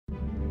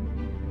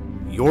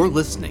You're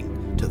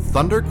listening to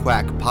Thunder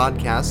Quack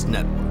Podcast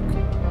Network.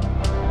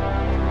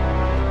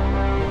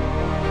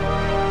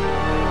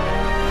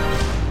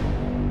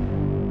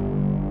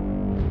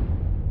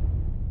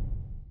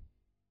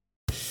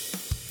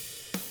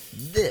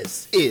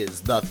 This is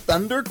the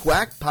Thunder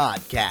Quack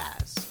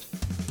Podcast,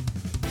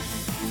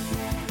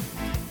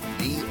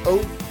 the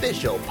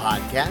official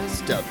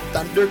podcast of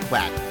Thunder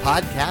Quack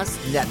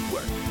Podcast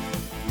Network,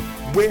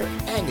 where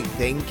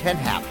anything can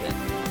happen.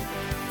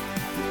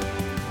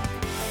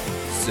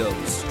 So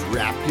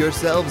strap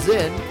yourselves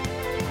in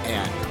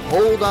and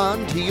hold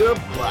on to your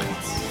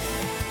butts.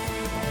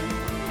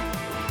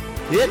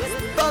 It's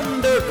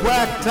Thunder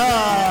Quack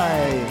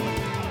time!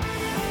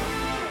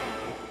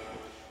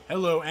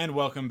 Hello and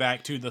welcome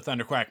back to the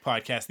Thunder Quack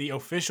Podcast, the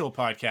official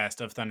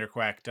podcast of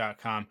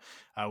thunderquack.com,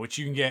 which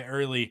you can get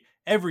early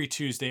every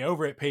Tuesday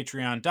over at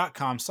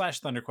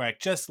patreon.com/thunderquack,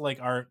 just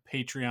like our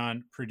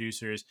Patreon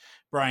producers,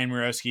 Brian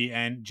Murawski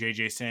and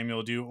JJ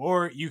Samuel do,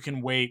 or you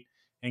can wait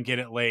and get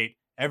it late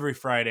every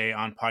Friday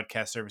on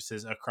podcast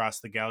services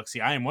across the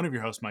galaxy. I am one of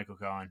your hosts, Michael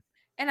Cohen.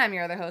 And I'm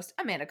your other host,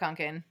 Amanda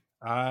Conkin.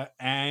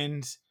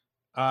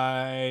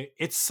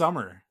 It's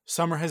summer.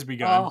 Summer has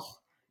begun. Oh,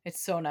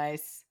 it's so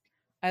nice.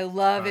 I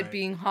love it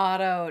being hot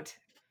out.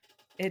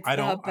 It's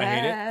the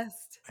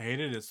best. I hate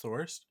it. It's the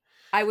worst.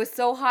 I was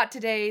so hot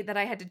today that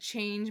I had to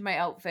change my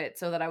outfit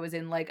so that I was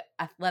in like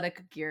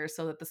athletic gear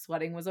so that the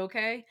sweating was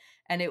okay,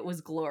 and it was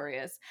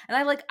glorious. And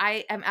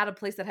I am at a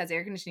place that has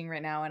air conditioning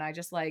right now, and I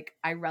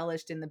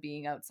relished in the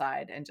being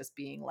outside and just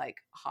being like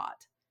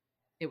hot.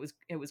 It was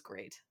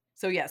great.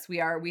 So yes,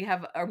 we are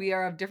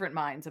of different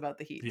minds about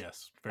the heat.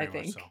 Yes, very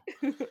much so.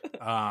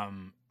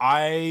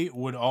 I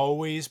would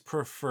always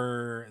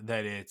prefer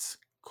that it's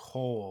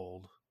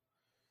cold,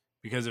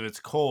 because if it's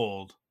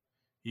cold,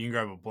 you can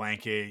grab a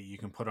blanket, you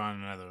can put on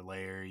another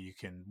layer, you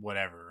can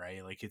whatever,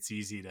 right? Like it's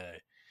easy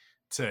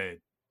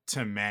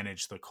to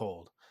manage the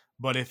cold.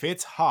 But if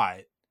it's hot,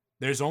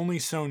 there's only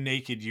so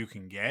naked you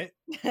can get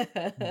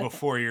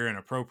before you're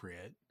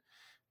inappropriate.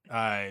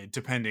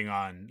 Depending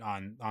on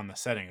the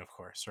setting, of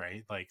course,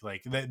 right?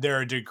 There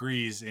are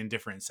degrees in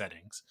different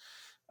settings.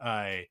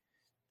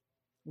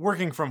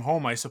 Working from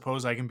home, I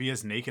suppose I can be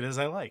as naked as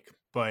I like,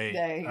 but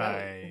there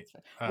you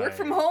go. Work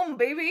from home,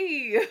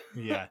 baby.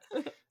 Yeah.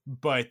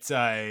 But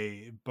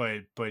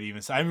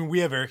even so, I mean,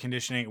 we have air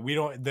conditioning. We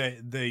don't,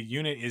 the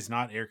unit is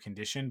not air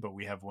conditioned, but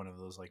we have one of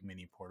those like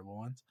mini portable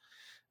ones.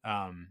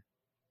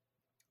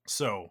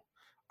 So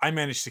I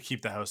managed to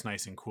keep the house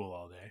nice and cool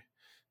all day.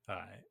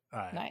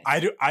 Nice.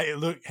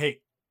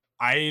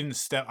 I didn't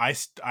step.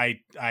 I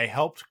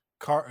helped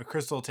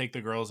Crystal take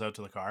the girls out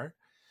to the car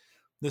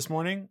this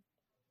morning,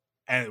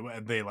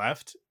 and they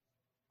left.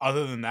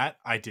 Other than that,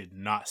 I did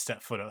not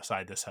step foot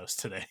outside this house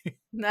today.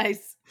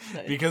 Nice.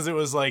 Because it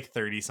was like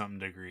 30 something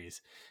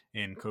degrees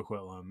in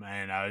Coquitlam,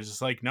 and I was just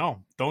like,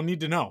 no, don't need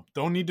to know,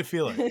 don't need to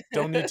feel it,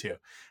 don't need to.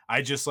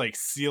 I just like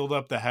sealed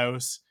up the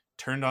house,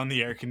 turned on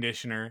the air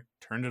conditioner,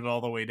 turned it all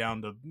the way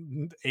down to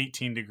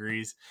 18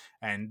 degrees,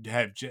 and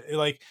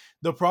like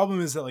the problem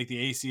is that like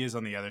the AC is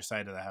on the other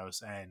side of the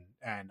house, and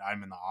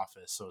I'm in the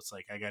office, so it's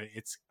like I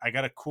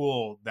gotta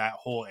cool that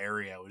whole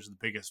area, which is the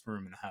biggest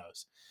room in the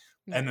house,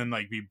 and then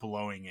like be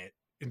blowing it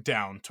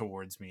down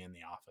towards me in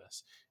the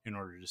office in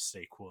order to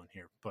stay cool in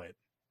here. But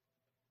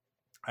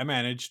I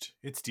managed.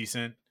 It's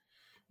decent.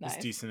 Nice.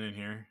 It's decent in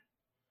here,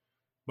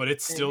 but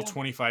it's still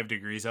 25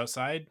 degrees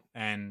outside,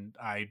 and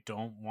I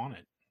don't want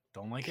it.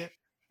 Don't like it.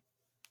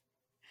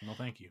 No,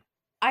 thank you.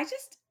 I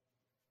just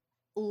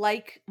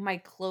like my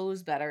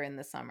clothes better in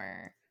the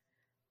summer.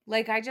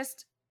 Like I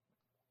just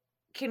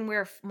can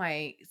wear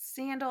my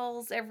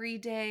sandals every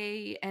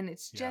day, and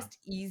it's just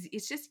easy.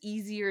 It's just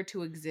easier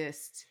to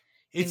exist.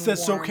 It's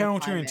that's so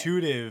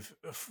counterintuitive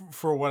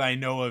for what I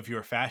know of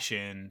your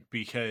fashion,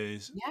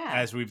 because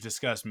as we've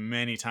discussed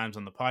many times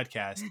on the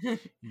podcast,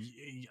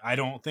 I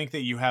don't think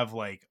that you have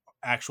like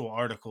actual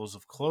articles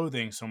of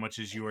clothing so much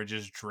as you are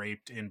just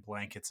draped in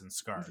blankets and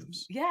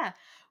scarves. Yeah,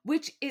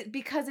 which is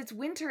because it's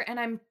winter and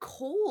I'm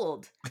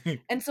cold.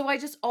 And so I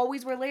just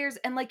always wear layers.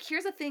 And like,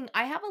 here's the thing.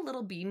 I have a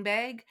little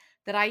beanbag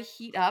that I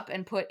heat up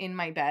and put in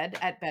my bed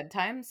at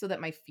bedtime so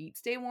that my feet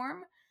stay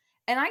warm.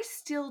 And I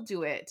still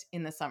do it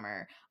in the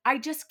summer. I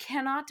just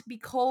cannot be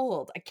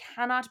cold. I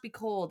cannot be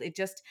cold.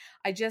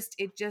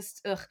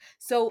 Ugh.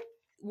 So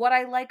what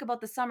I like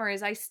about the summer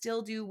is I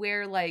still do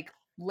wear like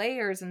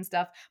layers and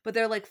stuff, but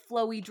they're like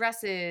flowy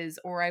dresses,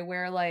 or I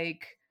wear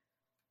like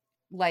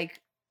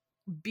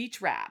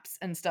beach wraps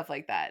and stuff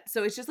like that.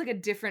 So it's just like a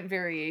different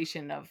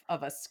variation of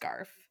a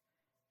scarf,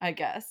 I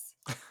guess,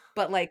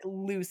 but like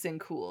loose and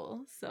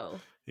cool.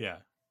 So yeah,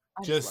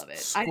 I just love it.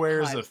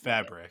 Squares of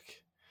fabric.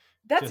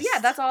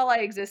 That's all I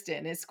exist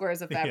in is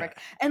squares of fabric.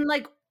 And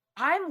like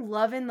I'm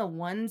loving the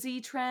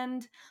onesie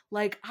trend.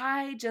 Like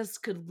I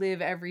just could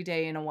live every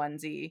day in a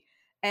onesie.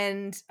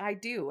 And I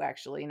do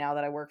actually, now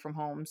that I work from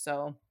home.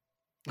 So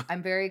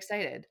I'm very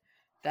excited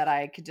that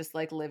I could just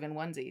like live in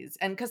onesies.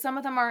 And because some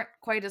of them aren't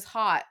quite as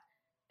hot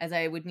as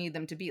I would need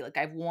them to be. Like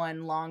I have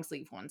one long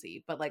sleeve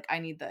onesie, but like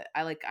I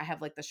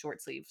have like the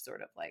short sleeve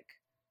sort of like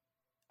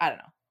I don't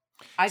know.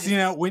 I See,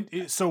 now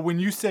just when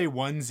you say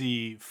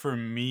onesie, for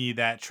me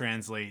that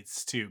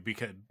translates to,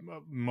 because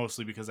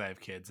mostly because I have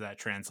kids, that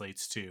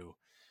translates to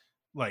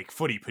like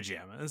footy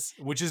pajamas,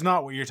 which is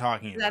not what you're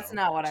talking that's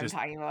about. not what I'm Just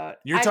talking about.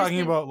 you're I just talking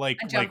mean about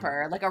a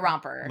jumper, like a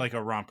romper. like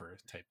a romper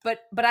type thing.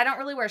 But I don't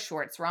really wear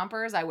shorts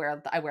rompers. I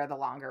wear the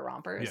longer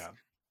rompers.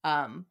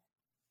 Yeah.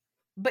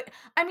 But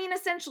I mean,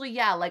 essentially,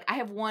 yeah. Like I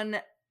have one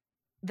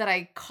that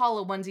I call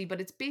a onesie,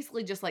 but it's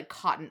basically just like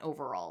cotton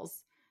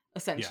overalls,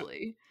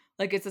 essentially.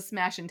 Like it's a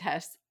smash and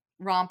test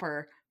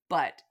romper,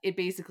 but it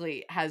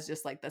basically has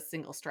just like the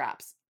single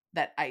straps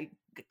that I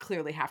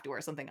clearly have to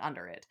wear something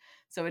under it.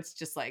 So it's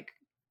just like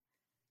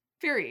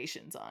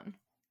variations on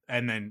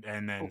And then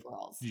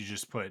overalls. you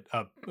just put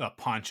a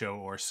poncho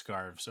or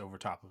scarves over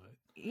top of it.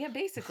 Yeah,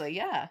 basically,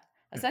 yeah.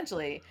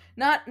 Essentially,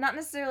 not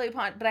necessarily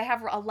but I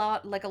have a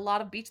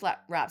lot of beach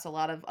wraps, a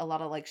lot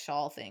of like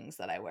shawl things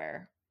that I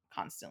wear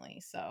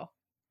constantly. So,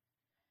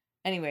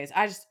 anyways,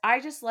 I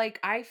just like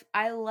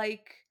I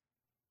like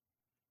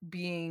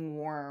being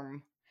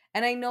warm,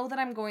 and I know that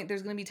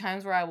there's going to be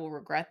times where I will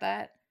regret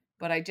that,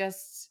 but it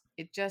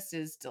just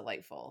is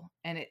delightful,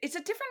 and it's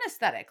a different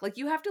aesthetic. Like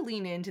you have to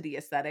lean into the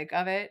aesthetic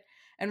of it.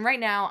 And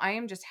right now, I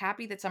am just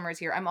happy that summer is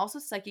here. I'm also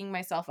psyching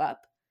myself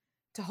up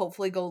to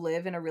hopefully go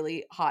live in a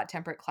really hot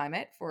temperate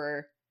climate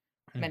for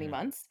many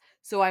months.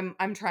 So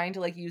I'm trying to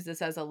like use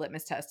this as a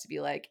litmus test to be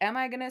like, am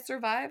I going to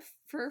survive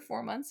for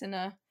 4 months in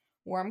a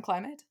warm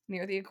climate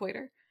near the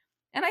equator?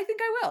 And I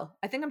think I will.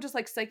 I think I'm just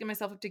like psyching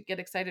myself up to get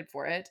excited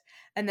for it.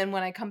 And then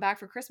when I come back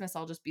for Christmas,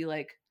 I'll just be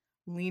like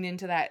lean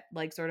into that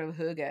like sort of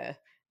hygge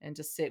and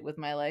just sit with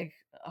my like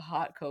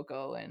hot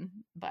cocoa and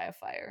by a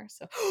fire.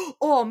 So,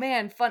 oh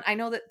man, fun. I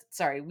know that,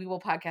 sorry, we will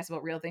podcast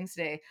about real things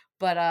today,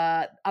 but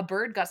a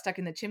bird got stuck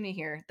in the chimney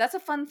here. That's a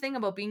fun thing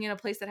about being in a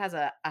place that has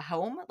a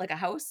home, like a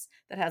house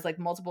that has like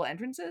multiple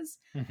entrances.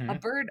 A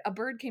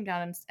bird came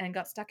down and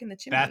got stuck in the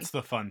chimney. That's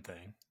the fun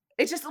thing.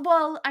 It's just,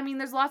 well, I mean,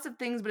 there's lots of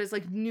things, but it's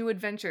like new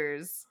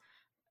adventures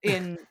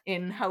in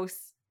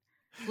house.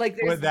 Like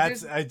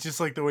I just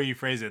like the way you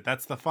phrase it.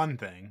 That's the fun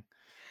thing.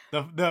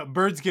 The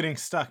birds getting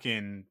stuck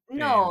in.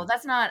 No,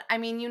 that's not. I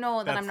mean, you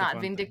know that I'm That's the not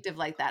fun vindictive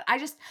like that.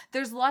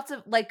 There's lots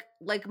of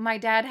like my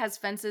dad has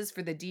fences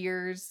for the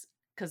deers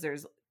because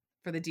there's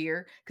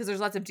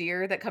lots of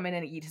deer that come in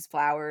and eat his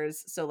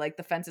flowers. So like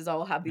the fences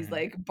all have these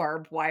like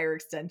barbed wire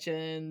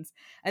extensions,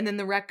 and then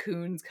the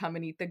raccoons come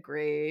and eat the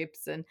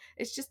grapes, and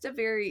it's just a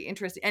very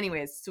interesting.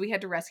 Anyways, so we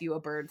had to rescue a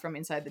bird from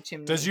inside the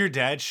chimney. Does your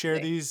dad share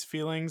these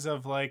feelings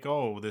of like,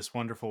 oh, this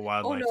wonderful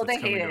wildlife? Oh no, they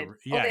that's hate coming it. over?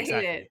 Yeah, they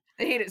exactly. hate it.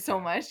 They hate it so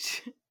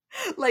much.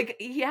 Like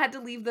he had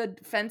to leave the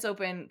fence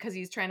open because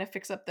he's trying to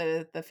fix up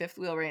the fifth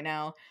wheel right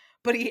now.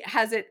 But he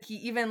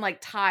even like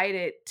tied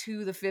it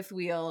to the fifth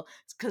wheel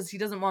because he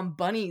doesn't want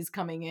bunnies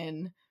coming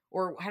in,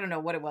 or I don't know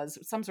what it was,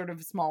 some sort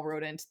of small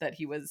rodent that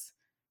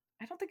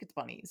I don't think it's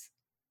bunnies.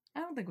 I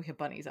don't think we have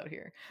bunnies out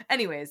here.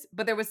 Anyways,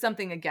 but there was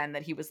something again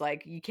that he was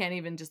like, you can't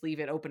even just leave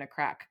it open a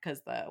crack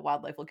because the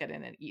wildlife will get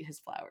in and eat his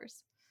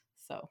flowers.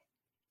 So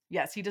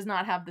yes, he does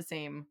not have the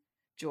same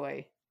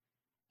joy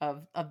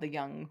of the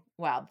young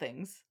wild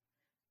things.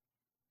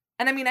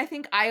 And I mean, I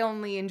think I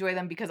only enjoy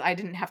them because I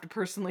didn't have to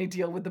personally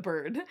deal with the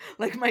bird.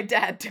 Like my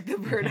dad took the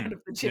bird out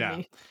of the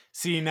chimney. Yeah.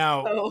 See,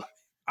 now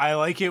I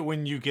like it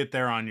when you get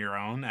there on your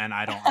own and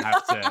I don't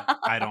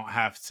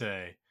have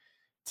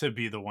to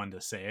be the one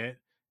to say it,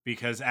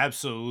 because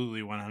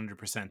absolutely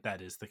 100%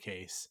 that is the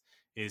case,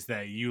 is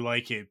that you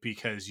like it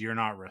because you're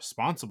not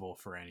responsible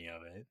for any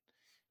of it.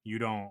 You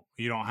don't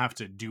have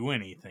to do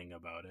anything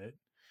about it.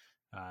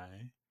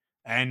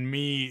 And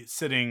me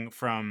sitting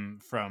from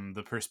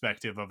the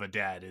perspective of a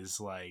dad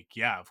is like,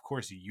 yeah, of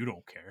course you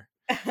don't care,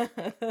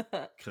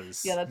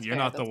 because you're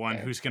not the one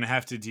who's going to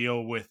have to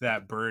deal with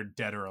that bird,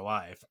 dead or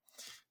alive,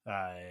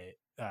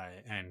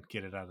 and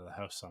get it out of the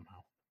house somehow.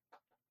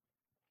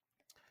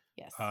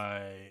 Yes.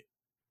 I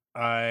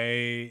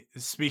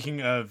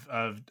speaking of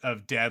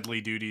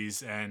dadly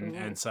duties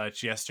and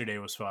such, yesterday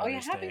was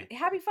Father's Day.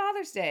 Happy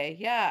Father's Day.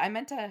 Yeah, I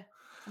meant to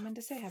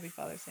say Happy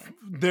Father's Day.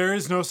 There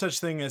is no such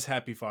thing as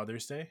Happy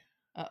Father's Day.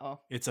 Uh-oh.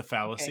 It's a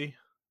fallacy.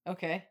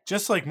 Okay.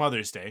 Just like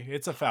Mother's Day,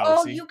 it's a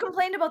fallacy. Oh, you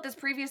complained about this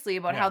previously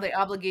about how the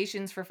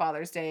obligations for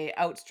Father's Day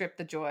outstrip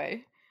the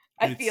joy.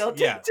 I feel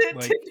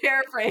to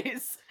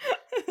paraphrase.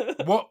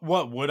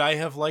 What would I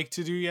have liked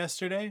to do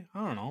yesterday?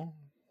 I don't know.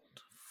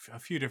 A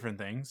few different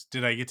things.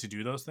 Did I get to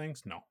do those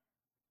things? No.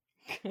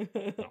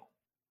 No.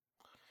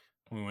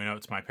 We went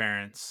out to my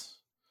parents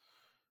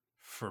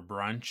for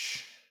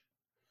brunch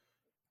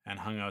and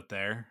hung out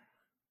there,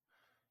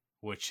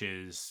 which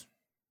is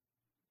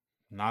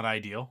not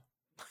ideal.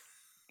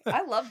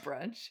 I love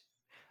brunch.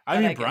 I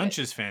mean, brunch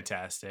is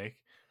fantastic,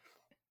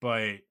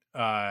 but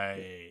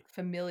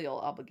familial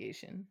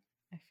obligation,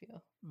 I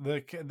feel.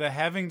 The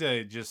having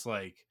to just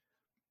like,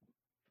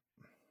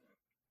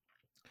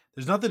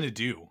 there's nothing to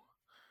do.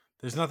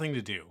 There's nothing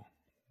to do,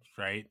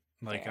 right?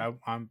 Like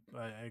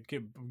I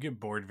get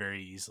bored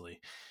very easily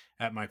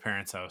at my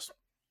parents' house.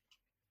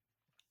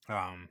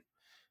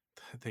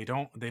 They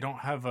don't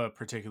have a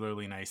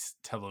particularly nice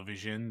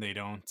television. They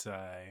don't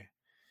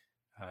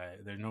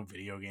There's no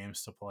video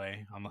games to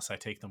play unless I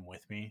take them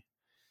with me.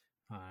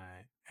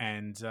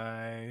 And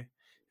the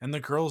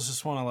girls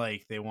just want to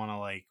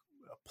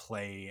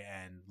play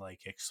and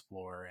like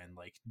explore and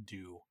like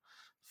do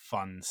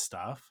fun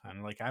stuff,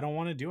 and like I don't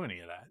want to do any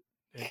of that.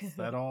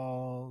 That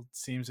all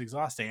seems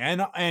exhausting.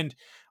 And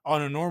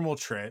on a normal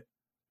trip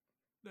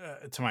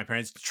to my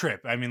parents'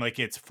 trip, I mean, like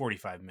it's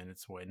 45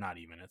 minutes away, not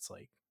even. It's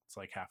like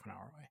half an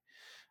hour away.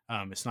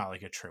 It's not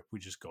like a trip, we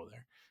just go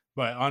there.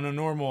 But on a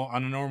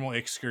normal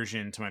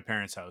excursion to my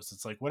parents' house,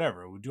 it's like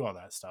whatever, we do all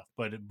that stuff.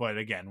 But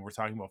again, we're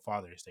talking about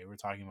Father's Day. We're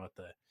talking about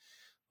the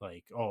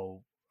like,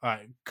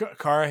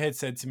 Kara had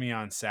said to me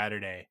on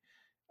Saturday,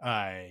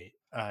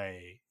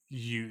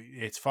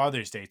 it's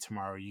Father's Day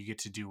tomorrow, you get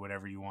to do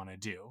whatever you want to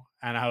do.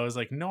 And I was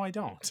like, no, I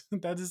don't.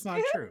 That is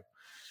not true.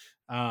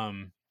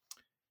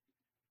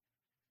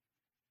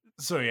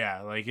 So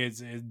yeah, like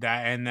it's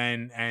that, and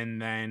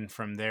then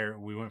from there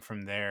we went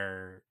from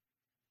there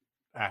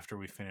after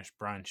we finished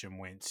brunch and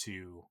went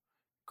to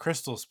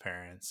Crystal's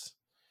parents,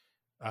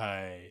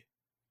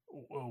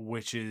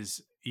 which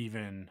is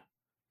even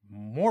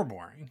more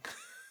boring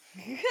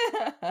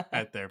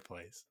at their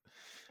place.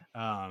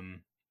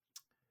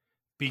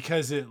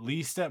 Because at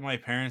least at my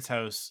parents'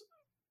 house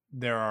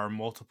there are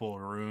multiple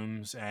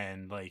rooms,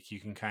 and like you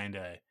can kind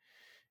of,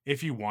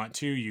 if you want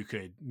to, you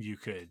could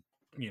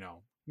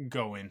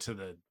go into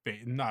the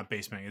not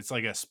basement, it's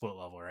like a split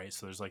level, right?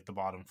 So there's like the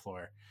bottom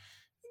floor,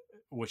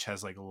 which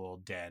has like a little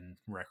den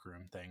rec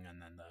room thing,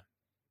 and then the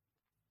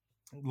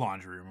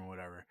laundry room or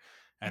whatever,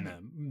 and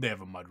then they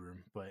have a mud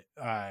room. But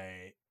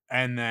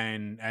and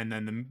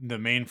then the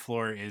main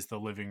floor is the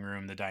living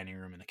room, the dining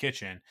room, and the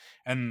kitchen,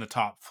 and then the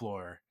top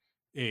floor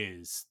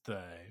is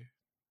the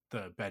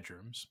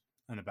bedrooms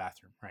and the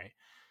bathroom, right?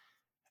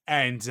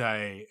 And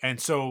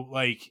so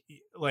like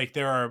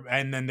there are,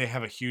 and then they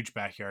have a huge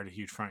backyard, a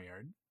huge front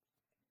yard,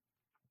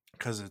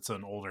 because it's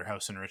an older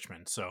house in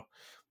Richmond, so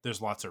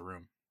there's lots of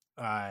room.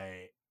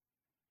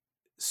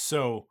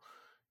 So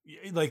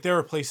like there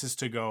are places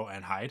to go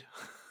and hide.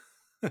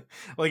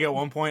 Like at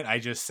one point I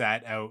just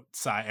sat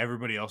outside,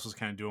 everybody else was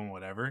kind of doing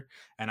whatever,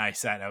 and I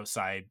sat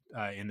outside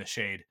in the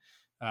shade,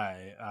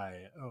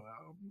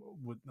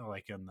 with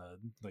like in the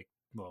like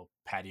little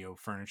patio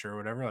furniture or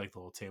whatever, like the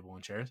little table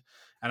and chairs,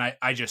 and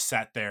I just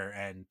sat there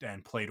and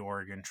played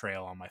Oregon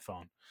Trail on my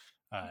phone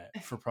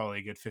for probably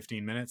a good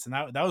 15 minutes, and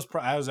that was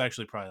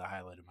actually probably the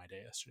highlight of my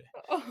day yesterday.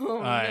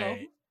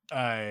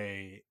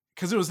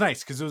 Because it was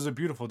nice, because it was a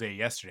beautiful day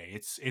yesterday.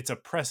 It's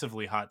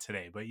oppressively hot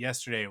today, but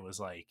yesterday it was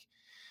like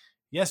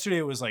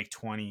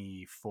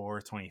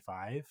 24,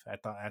 25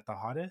 at the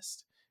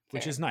hottest. Fair.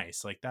 Which is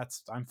nice. Like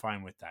I'm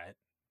fine with that.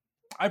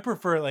 I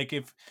prefer, like,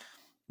 if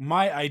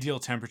my ideal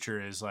temperature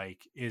is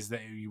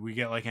that we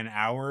get like an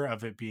hour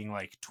of it being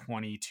like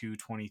 22,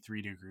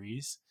 23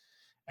 degrees,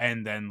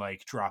 and then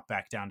like drop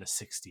back down to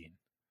 16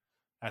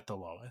 at the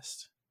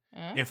lowest.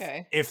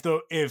 Okay. If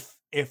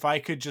I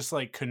could just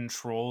like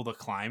control the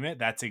climate,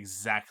 that's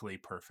exactly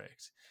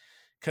perfect.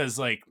 Because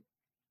like,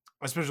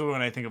 especially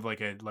when I think of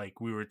like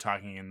we were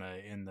talking in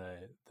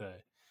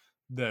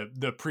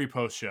the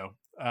pre-post show,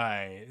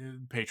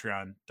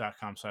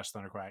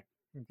 patreon.com/thunderquack,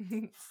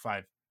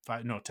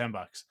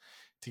 $10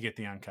 to get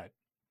the uncut.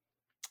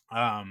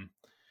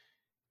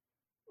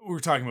 We were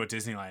talking about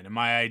Disneyland, and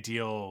my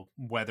ideal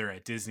weather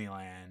at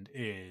Disneyland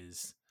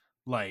is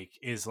like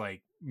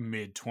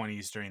mid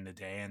 20s during the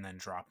day, and then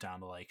drop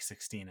down to like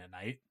 16 at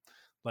night,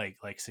 like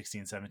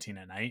 16, 17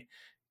 at night,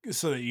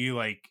 so that you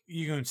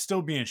can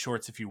still be in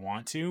shorts if you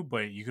want to,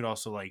 but you could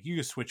also you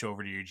could switch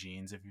over to your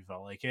jeans if you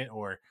felt like it,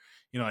 or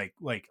I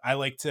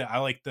like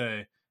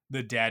the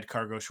dad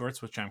cargo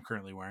shorts, which I'm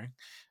currently wearing.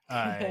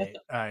 They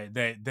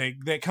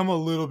come a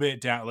little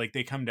bit down, like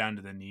they come down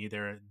to the knee.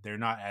 They're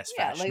not as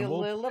fashionable,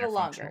 like a little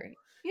longer.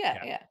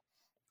 Yeah.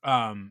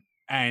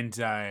 And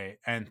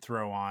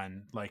throw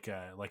on like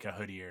a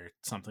hoodie or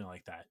something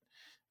like that.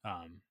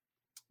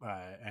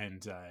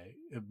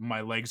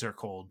 My legs are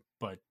cold,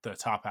 but the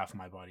top half of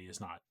my body is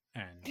not,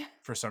 and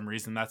for some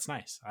reason that's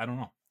nice. I don't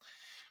know.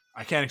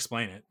 I can't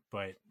explain it,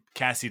 but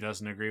Cassie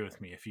doesn't agree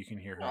with me. If you can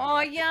hear her. Oh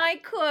yeah, I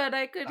could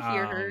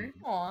hear her.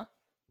 Aw.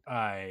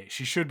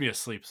 She should be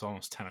asleep. It's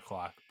almost 10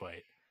 o'clock,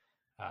 but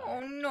oh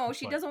no,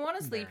 she doesn't want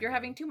to sleep. You're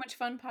having too much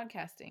fun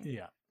podcasting.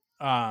 Yeah.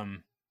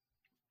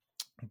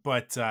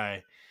 But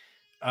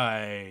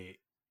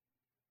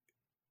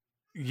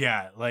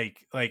yeah,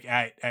 like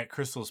at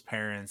Crystal's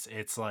parents,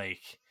 it's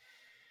like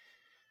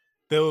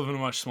they live in a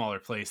much smaller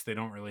place. They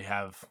don't really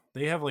have,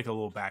 they have like a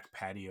little back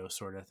patio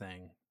sort of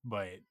thing,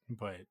 but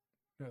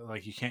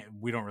like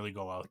we don't really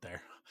go out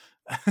there.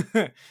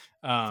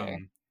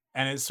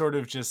 And it's sort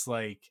of just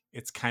like,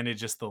 it's kind of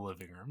just the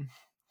living room.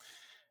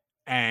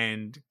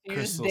 And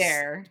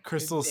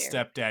Crystal's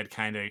stepdad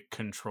kind of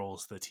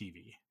controls the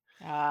TV.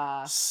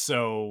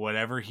 So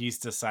whatever he's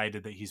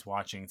decided that he's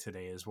watching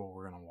today is what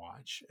we're going to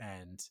watch.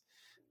 And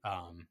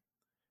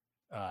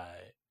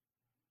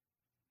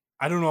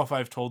I don't know if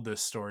I've told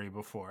this story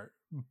before,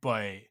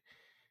 but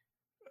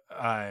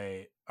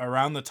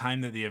around the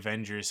time that the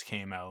Avengers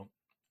came out,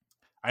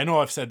 I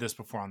know I've said this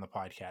before on the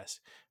podcast.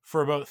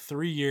 For about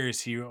 3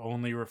 years, he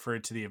only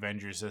referred to the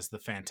Avengers as the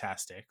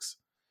Fantastics.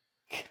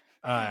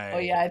 Oh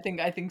yeah, I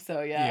think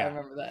so. Yeah, I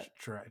remember that.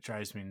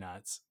 Drives me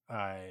nuts.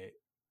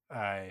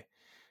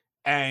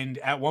 And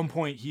at one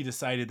point, he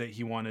decided that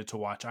he wanted to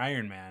watch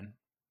Iron Man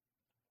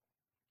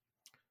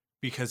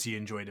because he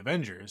enjoyed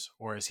Avengers,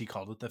 or as he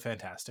called it, the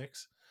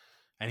Fantastics.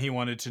 And he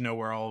wanted to know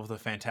where all of the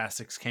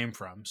Fantastics came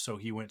from. So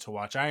he went to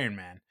watch Iron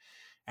Man.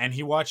 And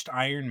he watched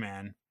Iron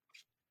Man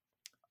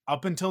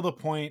up until the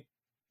point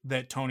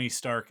that Tony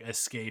Stark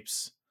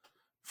escapes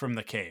from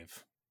the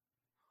cave.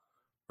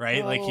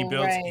 Right? Like he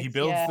builds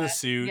the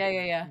suit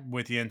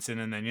with Yinsen,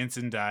 and then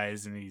Yinsen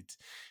dies, and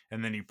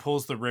then he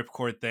pulls the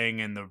ripcord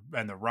thing, and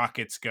the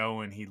rockets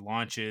go, and he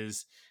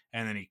launches,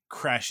 and then he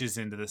crashes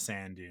into the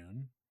sand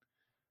dune.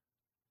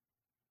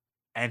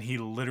 And he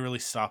literally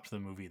stopped the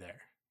movie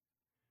there.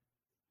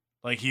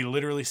 Like, he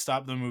literally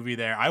stopped the movie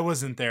there. I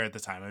wasn't there at the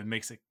time. It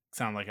makes it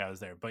sound like I was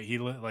there, but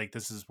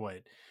this is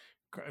what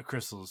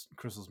Crystal's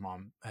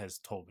mom has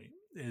told me,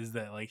 is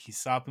that like he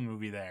stopped the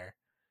movie there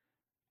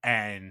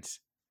and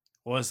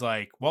was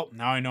like, well,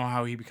 now I know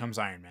how he becomes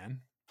Iron Man.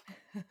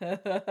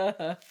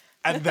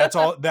 And that's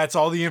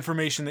all the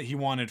information that he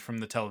wanted from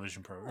the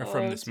television program, or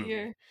from this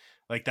movie.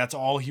 Like, that's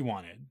all he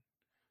wanted.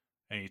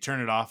 And he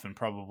turned it off and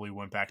probably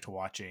went back to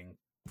watching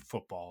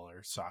football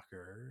or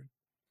soccer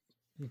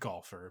or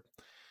golf or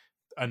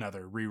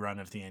another rerun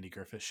of the Andy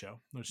Griffith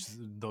Show, which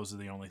those are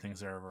the only things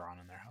they're ever on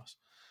in their house.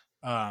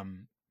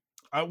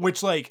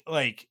 Which like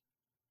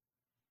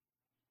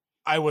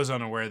I was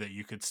unaware that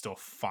you could still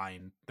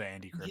find the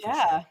Andy Griffith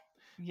Show.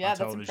 Yeah,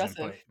 that's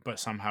impressive. But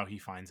somehow he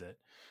finds it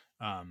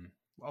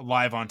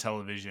live on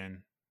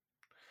television.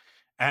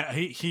 And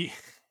he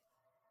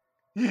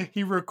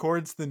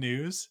records the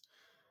news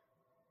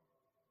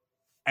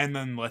and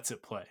then lets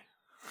it play.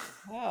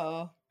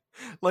 Oh.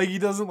 Like, he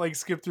doesn't like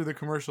skip through the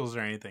commercials or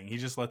anything. He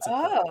just lets it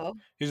play.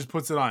 He just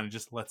puts it on and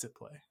just lets it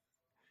play.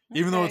 Okay.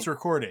 Even though it's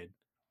recorded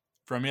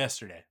from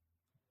yesterday.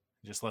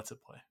 He just lets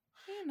it play.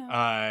 You know.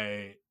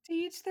 To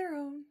each their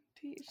own.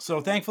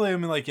 So thankfully, I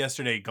mean, like,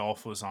 yesterday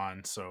golf was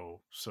on,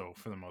 so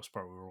for the most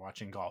part we were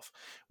watching golf,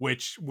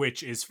 which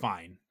is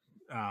fine.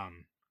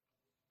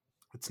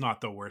 It's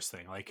not the worst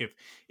thing. Like,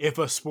 if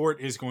a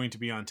sport is going to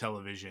be on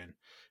television,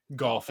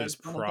 golf is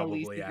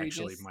probably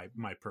actually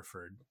my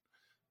preferred.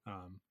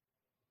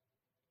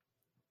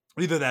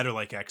 Either that or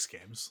like X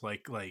Games,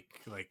 like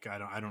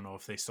I don't know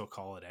if they still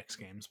call it X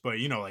Games, but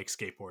you know, like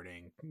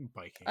skateboarding,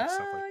 biking,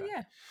 stuff like that.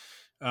 Yeah.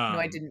 No,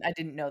 I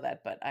didn't know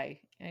that, but I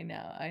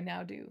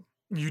now do.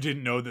 You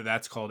didn't know that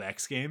that's called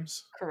X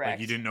Games? Correct. Like,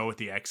 you didn't know what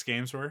the X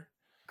Games were?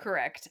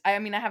 Correct. I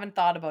mean, I haven't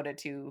thought about it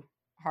too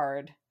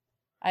hard.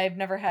 I have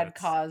never had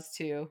cause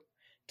to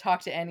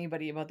talk to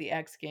anybody about the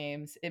X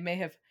Games. It may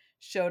have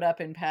showed up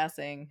in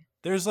passing.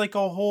 There's a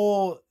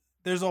whole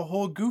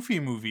Goofy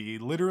movie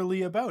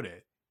literally about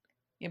it.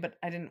 Yeah, but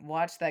I didn't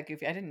watch that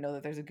Goofy. I didn't know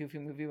that there's a Goofy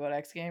movie about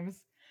X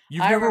Games.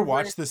 You've never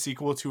watched the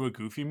sequel to a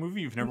Goofy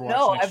movie? You've never watched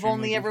No, I've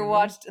only ever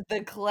watched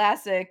the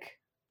classic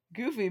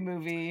Goofy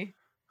movie.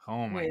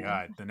 Oh my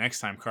god. The next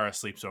time Kara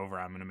sleeps over,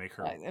 I'm going to make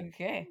her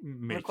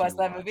request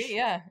that movie.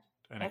 Yeah.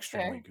 An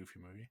extremely Goofy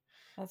movie.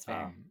 That's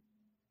fair.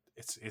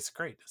 It's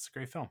great. It's a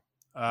great film.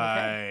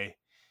 Okay.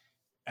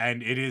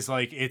 And it is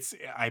like,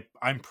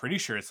 I'm pretty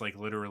sure it's like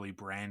literally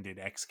branded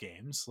X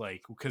Games,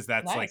 like, because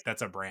that's nice. Like,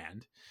 that's a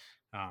brand.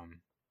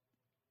 And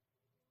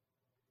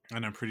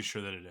I'm pretty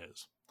sure that it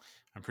is.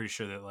 I'm pretty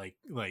sure that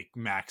like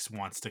Max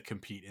wants to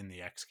compete in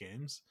the X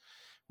Games,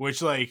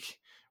 which, like,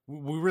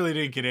 we really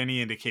didn't get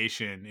any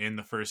indication in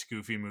the first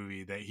Goofy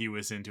movie that he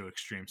was into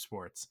extreme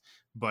sports,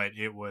 but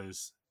it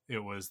was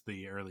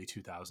the early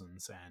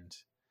 2000s, and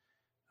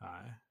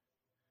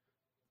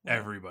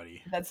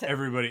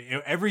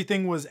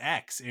everything was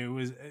X. It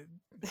was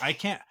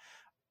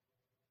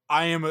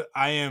I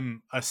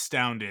am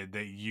astounded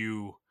that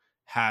you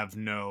have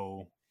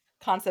no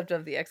concept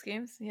of the X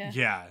Games.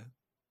 Yeah,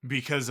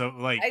 because of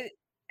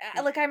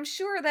I'm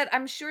sure that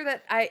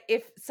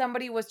if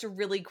somebody was to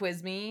really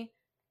quiz me,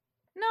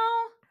 no,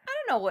 I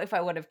don't know if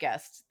I would have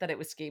guessed that it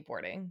was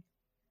skateboarding.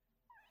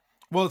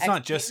 Well, it's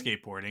not just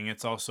skateboarding.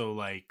 It's also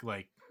like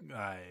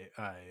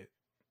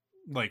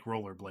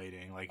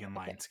rollerblading, like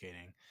inline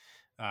skating,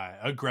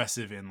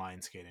 aggressive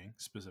inline skating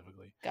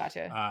specifically.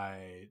 Gotcha.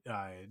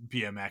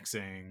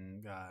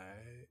 BMXing.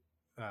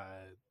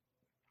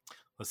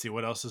 Let's see,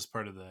 what else is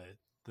part of the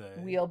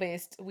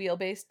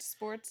wheel-based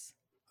sports.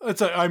 It's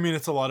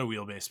a lot of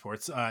wheel-based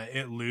sports.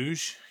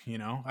 Luge, you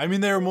know. I mean,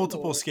 there are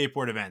multiple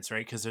skateboard events,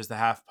 right? Because there's the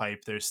half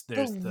pipe. There's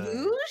the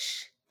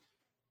luge.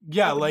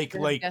 Yeah, like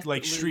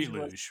street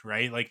luge,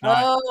 right? Like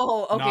not.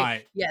 Oh, okay. Not,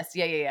 yes,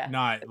 yeah.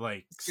 Not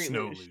like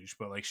snow luge,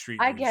 but like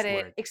street. I get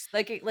it.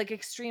 Like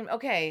extreme.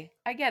 Okay,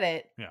 I get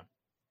it. Yeah.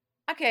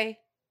 Okay,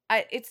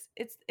 it's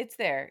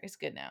there. It's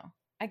good now.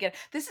 I get it.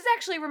 This is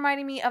actually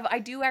reminding me of. I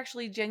do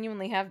actually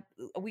genuinely have.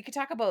 We could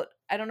talk about.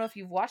 I don't know if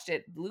you've watched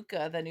it,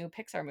 Luca, the new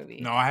Pixar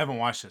movie. No, I haven't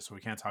watched it, so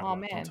we can't talk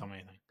about it. Don't tell me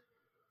anything.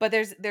 But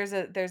there's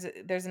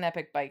an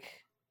epic bike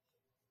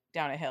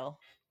down a hill.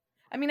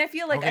 I mean, I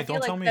feel like Okay,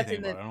 don't tell me that's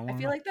anything in about the. it. I don't I want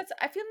to feel know. like that's.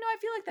 I feel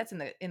like that's in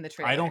the I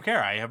trailer. don't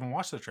care. I haven't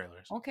watched the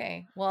trailers.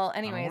 Okay. Well,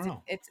 I don't anyways,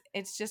 want to know.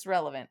 it's just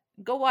relevant.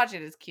 Go watch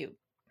it. It's cute.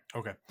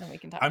 Okay. Then we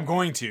can talk I'm about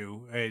going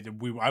to.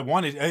 I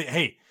wanted.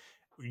 Hey,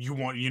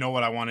 you know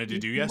what I wanted to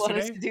it. do You want us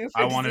yesterday? to do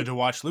I for wanted Disney? to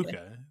watch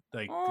Luca.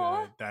 Like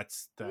Oh,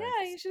 that's yeah,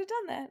 you should have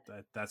done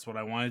that. that's what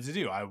I wanted to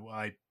do.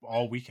 I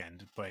all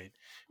weekend, but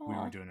we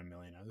were Oh, doing a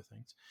million other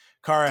things.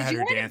 Kara did had you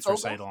her want to dance go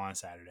golf? recital on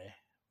Saturday.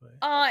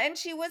 But And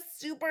she was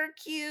super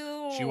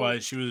cute. she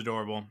was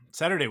adorable.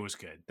 Saturday was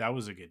good. That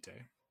was a good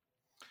day.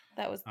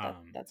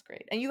 That's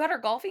great. And you got her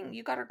golfing?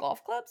 You got her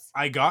golf clubs?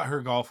 I got her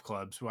golf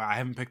clubs. Well, I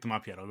haven't picked them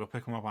up yet. I'll go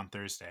pick them up on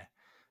Thursday.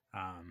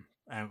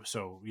 And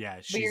so yeah,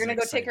 But she's you're gonna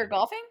go take her excited.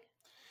 golfing?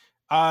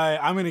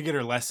 I'm gonna get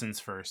her lessons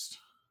first,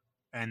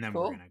 and then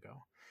we're Cool. gonna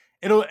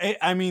go.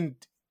 I mean,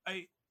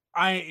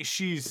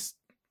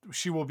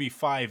 she will be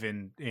 5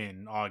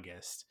 in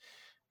August.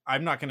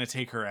 I'm not gonna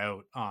take her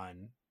out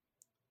on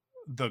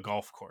the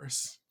golf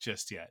course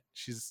just yet.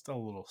 She's still a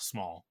little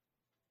small.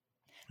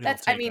 It'll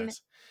take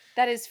us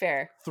that is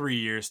fair. 3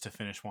 years to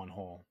finish one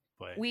hole,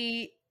 but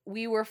We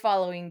were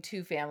following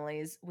two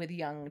families with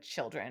young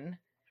children,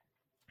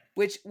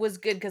 which was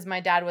good because my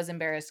dad was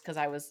embarrassed because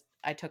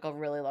I took a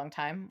really long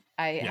time.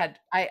 I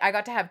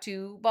got to have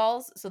 2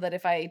 balls so that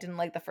if I didn't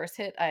like the first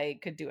hit, I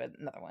could do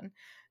another one.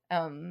 I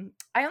only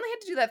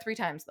had to do that 3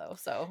 times though.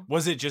 So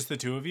was it just the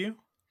 2 of you?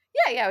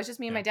 yeah, it was just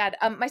me and my dad.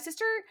 My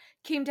sister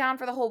came down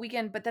for the whole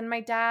weekend, but then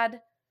my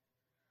dad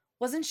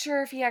wasn't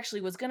sure if he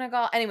actually was gonna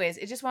go. Anyways,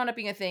 it just wound up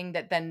being a thing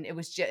that then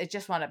it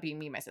just wound up being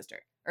me and my sister,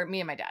 or me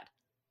and my dad.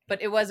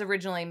 But it was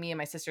originally me and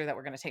my sister that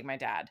were going to take my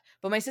dad.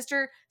 But my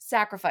sister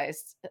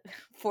sacrificed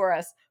for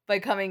us by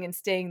coming and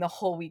staying the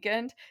whole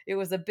weekend. It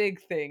was a big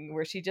thing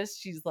where she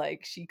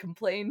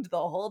complained the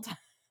whole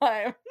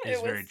time.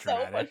 It's very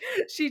dramatic.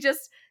 She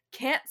just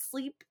can't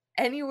sleep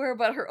anywhere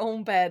but her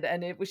own bed,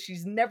 and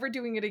she's never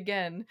doing it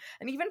again.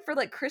 And even for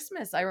like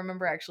Christmas, I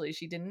remember actually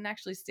she didn't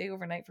actually stay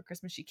overnight for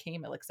Christmas. She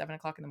came at like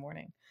 7:00 in the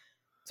morning.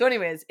 So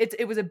anyways,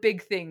 it was a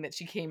big thing that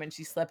she came and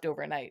she slept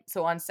overnight.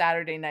 So on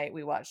Saturday night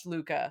we watched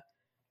Luca.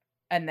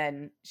 And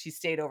then she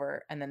stayed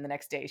over, and then the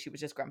next day she was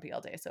just grumpy all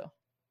day. So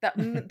that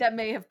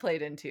may have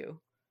played into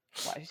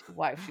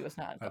why she was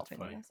not golfing.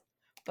 I guess.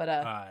 But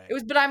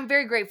But I'm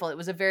very grateful. It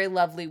was a very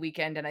lovely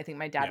weekend, and I think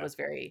my dad was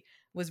very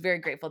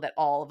grateful that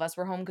all of us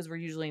were home because we're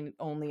usually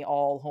only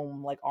all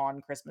home like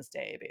on Christmas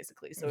Day,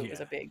 basically. So it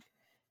was a big.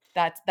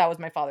 That was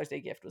my Father's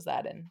Day gift. Was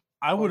that and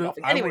I would have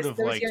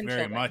liked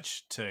very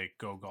much to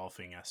go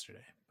golfing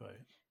yesterday, but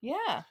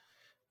yeah,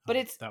 but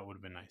that would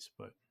have been nice,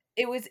 but.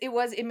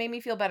 It made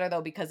me feel better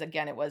though, because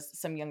again, it was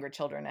some younger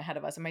children ahead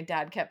of us. And my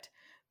dad kept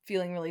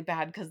feeling really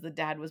bad because the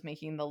dad was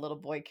making the little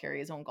boy carry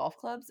his own golf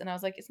clubs. And I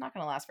was like, it's not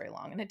going to last very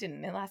long. And it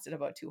didn't. It lasted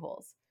about 2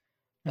 holes.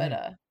 But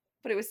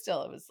it was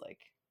like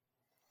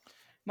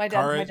my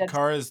dad.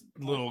 Kara's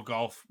little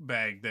golf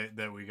bag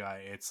that we got.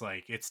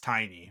 It's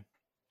tiny.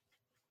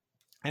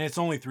 And it's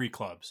only 3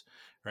 clubs,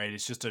 right?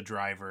 It's just a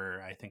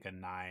driver, I think a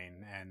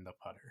 9 and the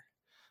putter.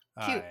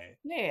 Cute.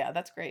 Yeah,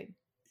 that's great.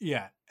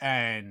 Yeah.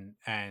 And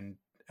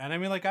I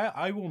mean, like,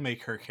 I will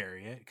make her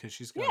carry it because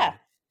she's got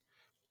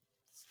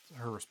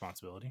her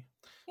responsibility,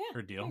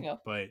 her deal.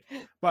 But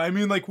I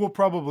mean, like, we'll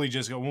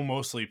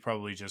mostly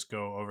probably just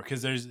go over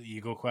because there's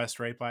Eagle Quest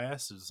right by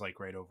us. It's like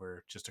right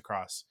over just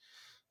across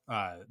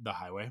the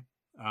highway.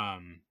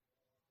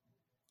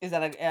 Is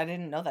that I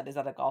didn't know that. Is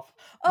that a golf?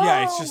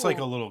 Yeah, it's just like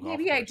a little golf.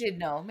 Maybe I did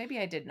know.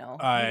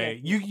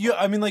 You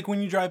I mean, like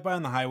when you drive by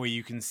on the highway,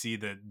 you can see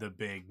the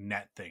big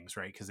net things,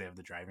 right? Because they have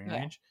the driving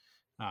range.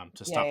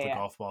 To stop the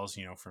golf balls,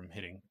 from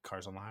hitting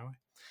cars on the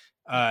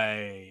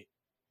highway.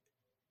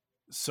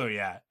 So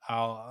yeah,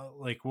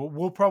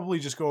 we'll probably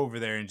just go over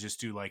there and just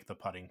do like the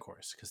putting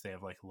course because they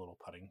have like a little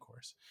putting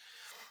course.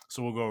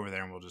 So we'll go over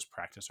there and we'll just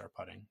practice our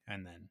putting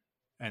and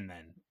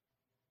then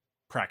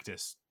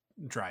practice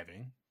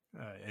driving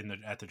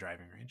at the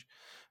driving range.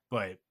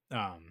 But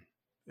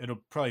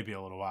it'll probably be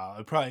a little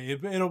while.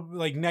 It'll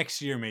like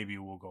next year maybe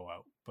we'll go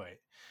out, but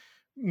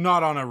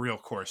not on a real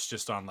course,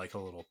 just on like a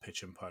little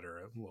pitch and putt or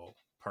a little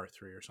par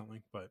 3 or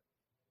something. But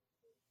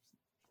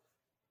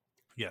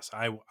yes,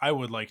 I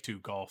would like to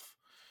golf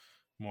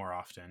more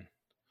often,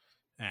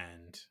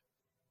 and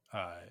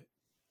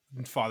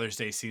Father's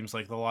Day seems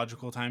like the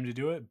logical time to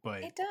do it,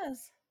 but it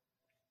does.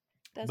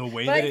 The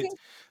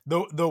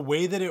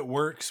way that it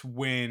works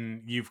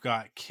when you've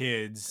got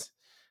kids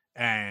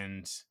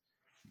and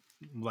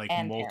like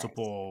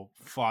multiple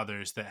parents.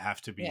 Fathers that have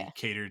to be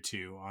catered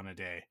to on a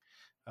day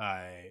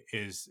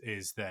is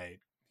that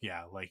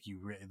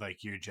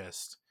you're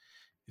just,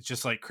 it's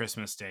just like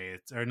Christmas Day,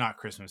 or not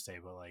Christmas Day,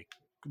 but like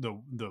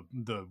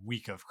the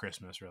week of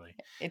Christmas, really.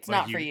 It's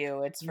like for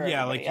you, it's for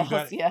everybody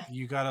else.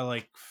 You gotta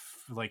like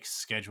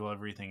schedule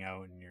everything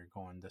out, and you're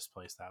going this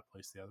place, that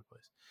place, the other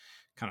place.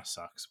 Kind of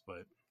sucks,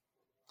 but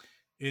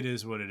it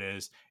is what it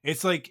is.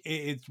 It's like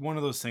it's one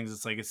of those things.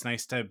 It's like it's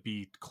nice to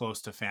be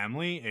close to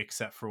family,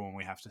 except for when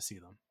we have to see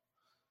them.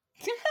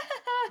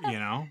 You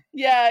know?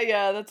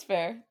 Yeah, that's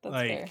fair. That's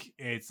fair. Like,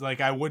 it's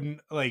like, I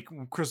wouldn't, like,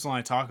 Crystal and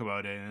I talk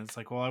about it, and it's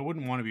like, well, I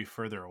wouldn't want to be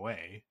further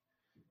away,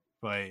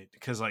 but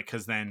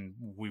because then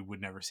we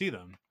would never see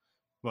them.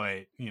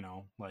 But, you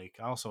know, like,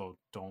 I also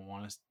don't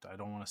want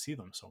to see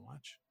them so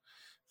much.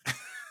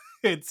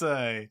 it's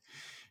a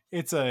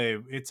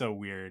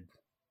weird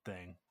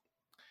thing,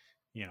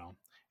 you know.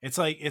 It's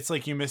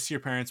like you miss your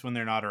parents when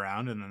they're not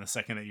around, and then the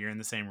second that you're in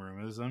the same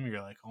room as them,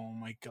 you're like, oh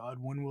my god,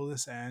 when will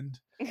this end?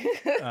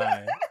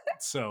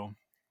 So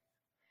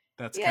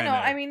that's yeah, kind no,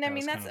 of, I mean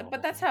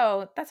that's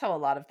how a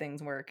lot of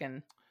things work,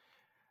 and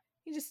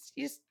you just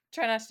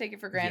try not to take it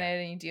for granted,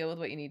 and you deal with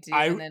what you need to,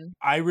 and then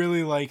I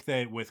really like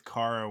that with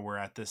Kara, we're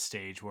at this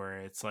stage where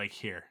it's like,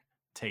 here,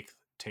 take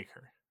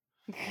her,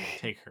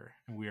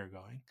 and we are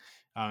going.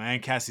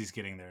 And Cassie's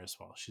getting there as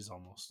well. She's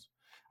almost.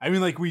 I mean,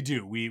 like, we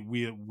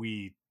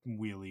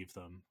leave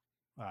them,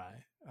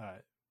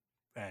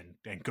 and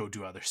go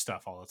do other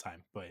stuff all the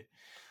time. But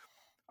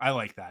I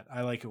like that.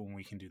 I like it when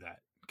we can do that,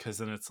 because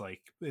then it's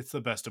like, it's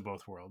the best of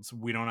both worlds.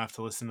 We don't have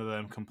to listen to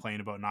them complain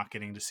about not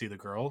getting to see the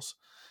girls,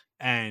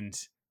 and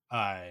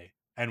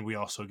we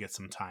also get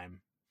some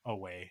time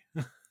away.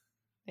 There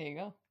you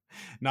go.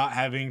 Not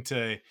having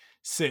to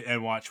sit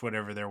and watch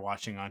whatever they're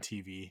watching on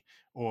TV,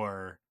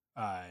 or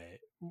I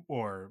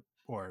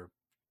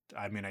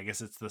mean, I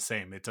guess it's the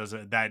same. It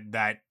doesn't,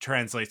 that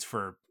translates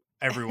for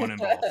everyone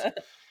involved.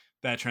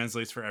 That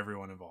translates for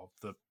everyone involved.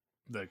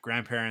 The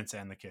grandparents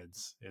and the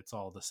kids. It's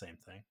all the same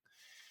thing.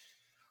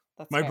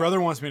 That's My fair.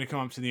 brother wants me to come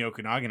up to the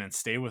Okanagan and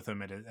stay with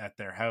them at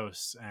their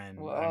house, and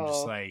Whoa.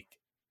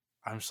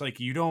 I'm just like,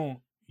 you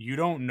don't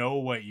know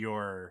what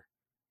you're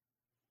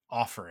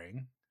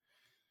offering.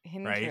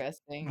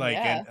 Interesting.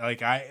 Right?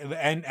 Like,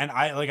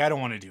 yeah. I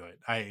don't want to do it.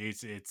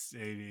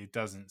 It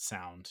doesn't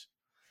sound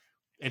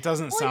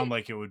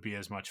like it would be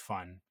as much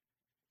fun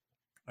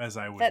as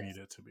I would need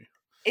it to be.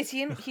 Is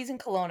he's in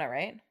Kelowna,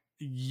 right?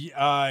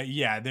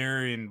 Yeah,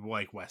 they're in,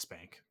 like, West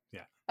Bank.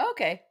 Yeah.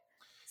 Okay.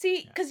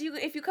 See, because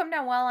if you come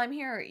down while I'm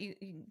here,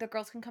 the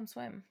girls can come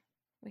swim.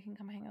 We can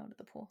come hang out at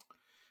the pool.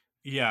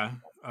 Yeah,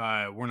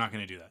 we're not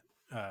going to do that.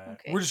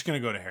 Okay. We're just going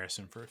to go to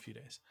Harrison for a few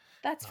days.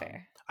 That's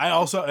fair. I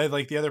also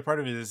like, the other part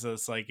of it is,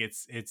 it's like,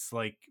 it's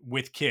like,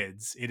 with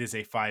kids, it is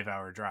a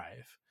 5-hour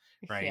drive,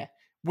 right? Yeah.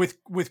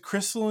 With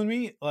Crystal and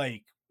me,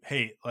 like,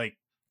 hey, like,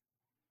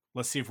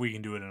 let's see if we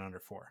can do it in under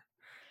 4,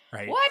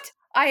 right? What?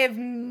 I have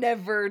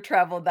never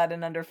traveled that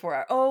in under 4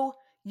 hours. Oh,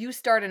 you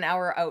start an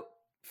hour out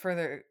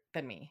further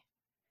than me.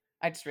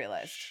 I just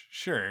realized.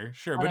 Sure.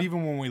 But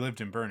even when we lived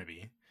in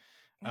Burnaby,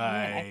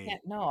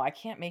 I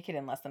can't make it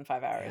in less than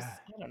 5 hours. Yeah,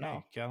 I don't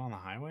know. Get on the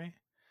highway.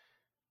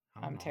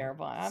 I'm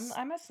terrible.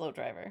 I'm a slow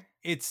driver.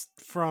 It's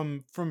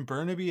from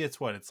Burnaby. It's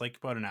like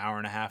about an hour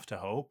and a half to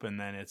Hope, and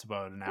then it's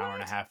about an hour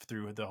and a half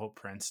through the Hope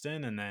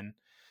Princeton, and then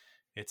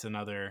it's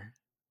another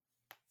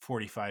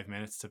 45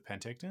 minutes to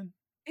Penticton.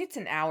 It's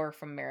an hour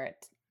from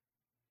Merritt,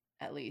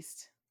 at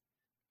least.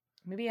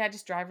 Maybe I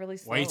just drive really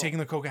slow. Why are you taking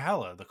the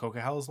Coquihalla? The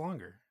Coquihalla is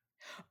longer.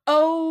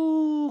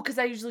 Oh, because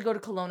I usually go to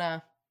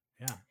Kelowna.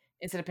 Yeah.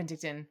 Instead of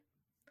Penticton.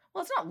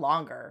 Well, it's not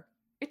longer.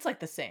 It's like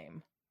the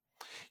same.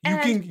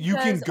 You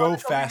can go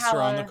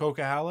faster on the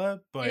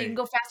Coquihalla, but you can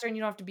go faster and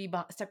you don't have to be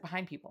stuck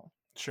behind people.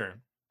 Sure.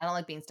 I don't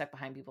like being stuck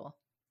behind people.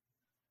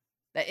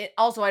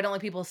 Also, I don't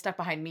like people stuck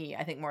behind me.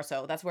 I think more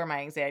so. That's where my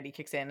anxiety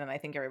kicks in, and I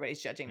think everybody's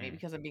judging me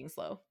because I'm being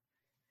slow.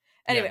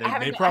 Anyway, I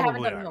haven't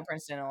done Hope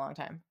Princeton in a long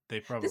time. They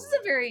probably. This is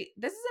a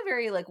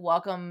very like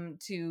welcome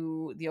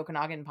to the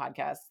Okanagan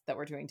podcast that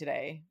we're doing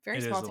today.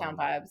 Very small town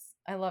vibes.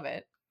 I love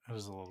it. It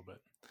was a little bit.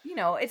 You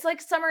know, it's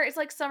like summer. It's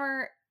like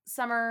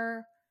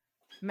summer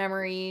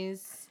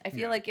memories. I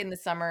feel like in the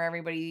summer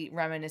everybody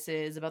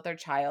reminisces about their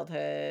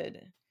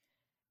childhood,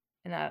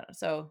 and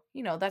so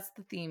you know that's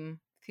the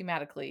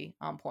thematically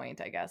on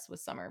point, I guess, with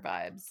summer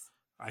vibes.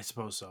 I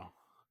suppose so.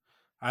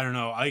 I don't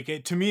know.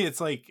 Like, to me, it's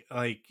like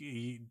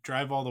you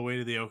drive all the way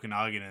to the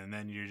Okanagan and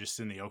then you're just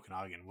in the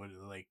Okanagan. What,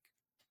 like,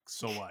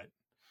 so what?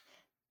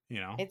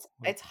 You know,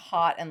 it's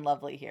hot and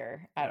lovely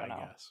here. I don't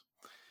know.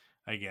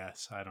 I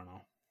guess I don't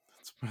know.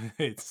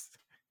 It's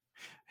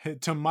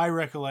to my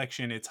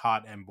recollection, it's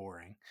hot and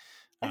boring.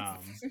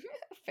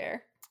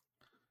 Fair.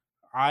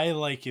 I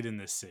like it in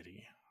the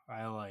city.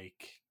 I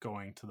like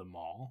going to the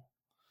mall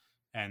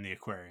and the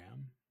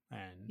aquarium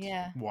and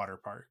water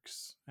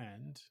parks,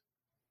 and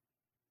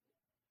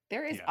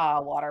there is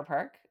a water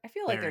park. I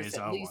feel like there's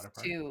at least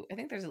 2. I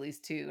think there's at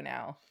least 2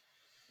 now.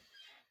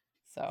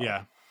 So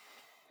yeah,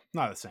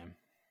 not the same.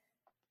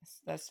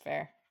 That's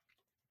fair.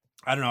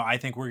 I don't know. I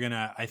think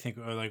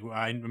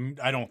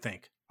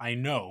I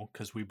know,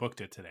 because we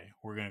booked it today.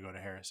 We're gonna go to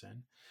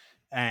Harrison,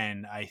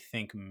 and I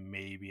think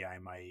maybe I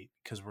might,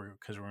 because we're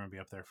gonna be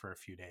up there for a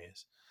few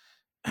days.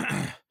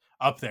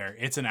 Up there,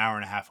 it's an hour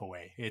and a half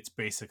away. It's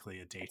basically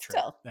a day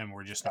trip, and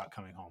we're just not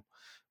coming home.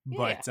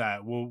 But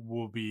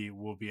we'll be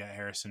at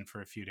Harrison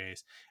for a few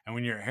days, and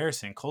when you're at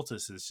Harrison,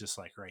 Cultus is just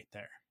like right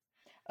there.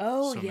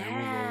 Oh, so yeah. maybe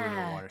we'll go to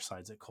the water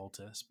slides at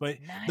Cultus. But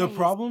the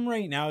problem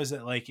right now is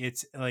that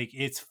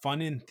it's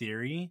fun in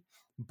theory,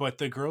 but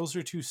the girls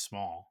are too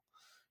small.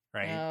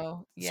 right?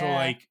 Oh, So yeah.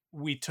 like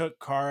we took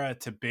Kara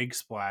to Big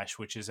Splash,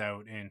 which is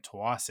out in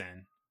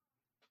Tawasin,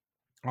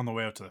 on the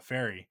way out to the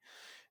ferry.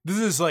 This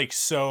is like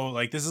so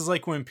like this is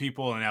like when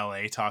people in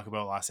LA talk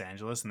about Los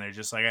Angeles and they're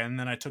just like, and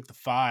then I took the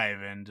 5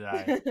 and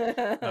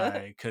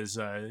because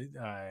the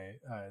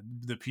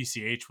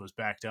PCH was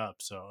backed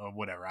up, so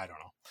whatever, I don't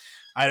know.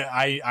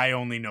 I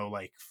only know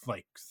like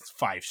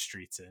 5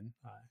 streets in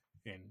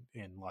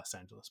Los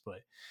Angeles,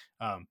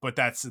 but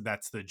that's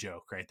the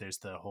joke, right? There's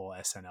the whole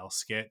SNL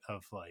skit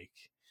of like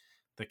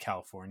the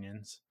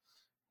Californians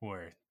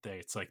where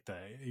it's like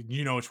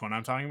you know which one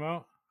I'm talking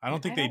about. I don't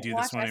think I they don't do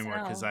watch this one anymore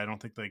because SNL. I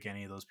don't think like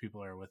any of those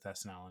people are with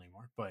SNL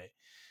anymore. But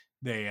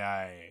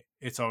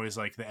it's always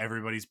like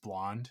everybody's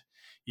blonde,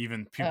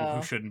 even people who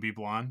Oh, shouldn't be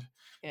blonde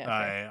yeah,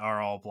 fair.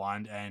 are all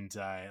blonde, and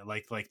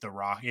like the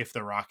Rock, if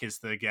the Rock is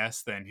the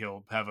guest, then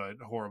he'll have a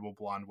horrible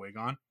blonde wig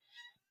on,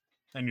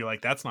 and you're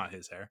like, that's not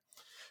his hair,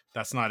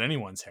 that's not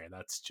anyone's hair,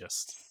 that's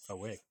just a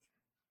wig.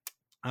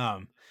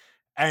 And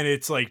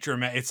it's like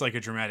it's like a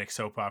dramatic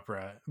soap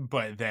opera,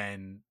 but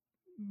then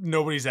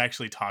nobody's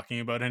actually talking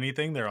about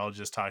anything, they're all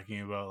just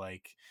talking about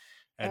like,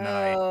 and then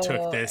I took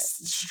Oh, this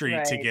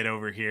street to right. get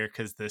over here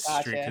because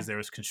Gotcha. there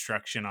was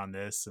construction on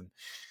this, and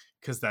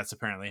because that's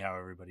apparently how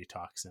everybody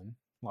talks in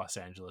Los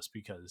Angeles,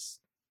 because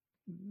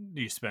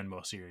you spend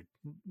most of your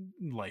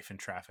life in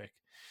traffic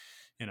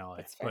in LA.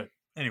 That's fair. But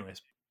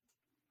anyways,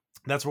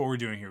 that's what we're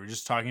doing here. We're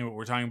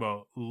talking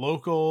about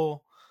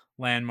local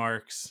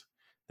landmarks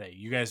that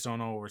you guys don't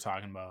know what we're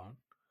talking about.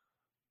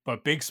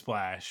 But Big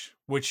Splash,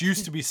 which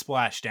used to be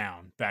Splash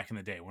Down back in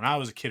the day. When I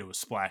was a kid, it was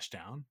Splash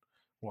Down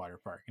Water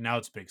Park. And now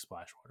it's Big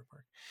Splash Water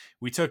Park.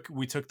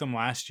 We took them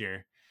last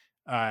year.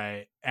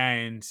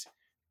 And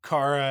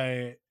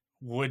Kara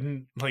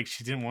wouldn't, like,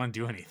 she didn't want to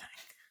do anything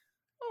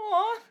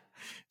Aw,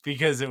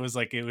 because it was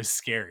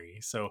scary.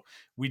 So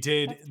we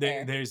did that's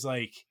fair. there's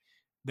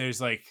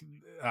like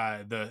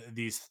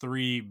these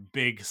 3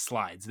 big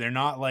slides. They're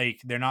not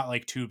like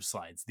tube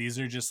slides. These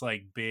are just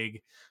like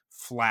big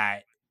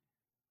flat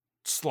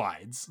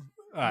slides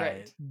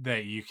Right.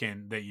 that you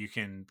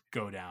can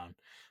go down.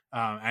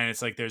 And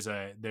it's like there's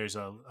a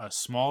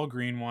small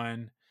green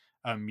one,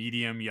 a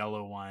medium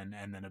yellow one,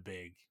 and then a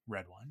big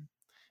red one.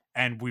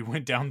 And we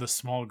went down the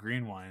small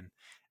green one,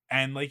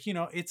 and like, you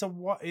know, it's a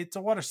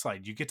water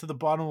slide. You get to the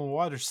bottom of the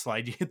water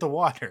slide, you hit the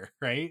water,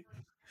 right?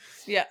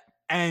 Yeah.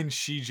 And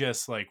she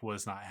just like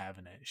was not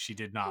having it. She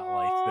did not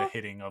like the Aw.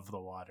 hitting of the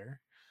water.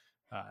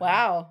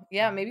 Wow.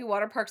 Yeah, maybe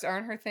water parks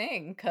aren't her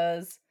thing,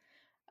 because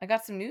I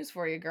got some news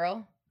for you,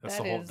 girl. That's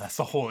the whole That's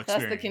the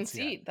experience. Yeah.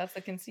 conceit. That's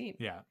the conceit.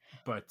 Yeah,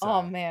 but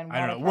Oh man,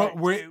 I don't water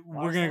know. parks.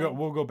 We're gonna go.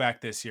 We'll go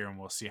back this year and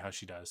we'll see how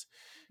she does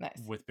Nice.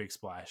 with Big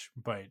Splash.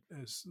 But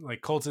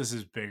like Cultus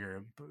is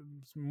bigger, but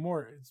it's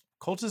more.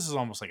 Cultus is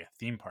almost like a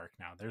theme park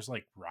now. There's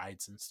like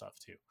rides and stuff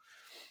too.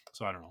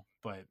 So I don't know,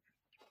 but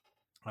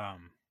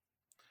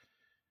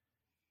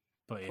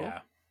Cool. yeah,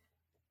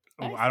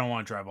 Nice. I don't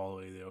want to drive all the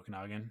way to the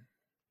Okanagan.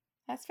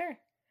 That's fair.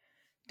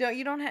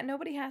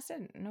 Nobody has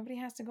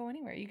to go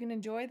anywhere. You can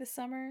enjoy the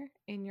summer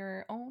in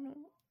your own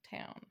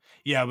town.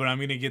 Yeah, but I'm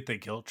gonna get the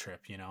guilt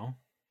trip, you know.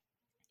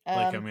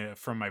 Like, I Um, mean,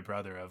 from my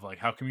brother of like,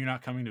 how come you're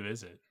not coming to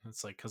visit?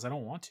 It's like, because I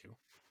don't want to.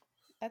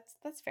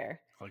 that's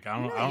fair. Like, You know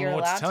I that don't you're know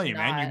what to allowed tell to you,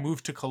 man. You not.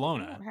 moved to You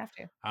Kelowna. don't have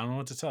to. I don't know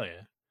what to tell you.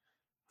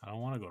 I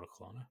don't want to go to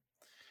Kelowna.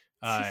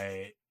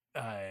 I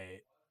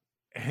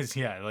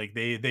yeah, like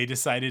they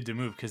decided to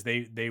move because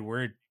they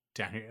were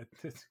down here.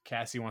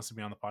 Cassie wants to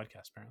be on the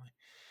podcast apparently.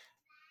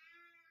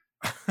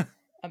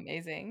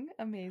 Amazing.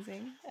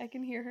 I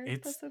can hear her.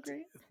 It's That's so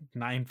great.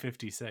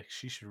 9:56.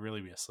 She should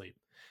really be asleep.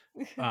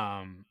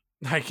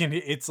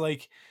 It's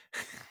like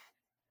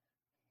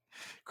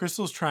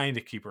Crystal's trying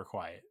to keep her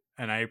quiet,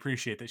 and I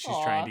appreciate that she's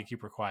trying Aw. to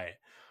keep her quiet.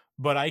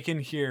 But I can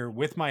hear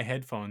with my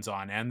headphones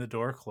on and the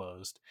door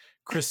closed,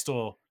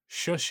 Crystal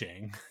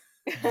shushing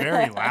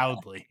very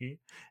loudly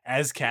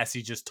as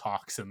Cassie just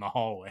talks in the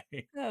hallway.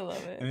 I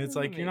love it. And it's That's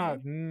like, you're not,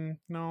 amazing.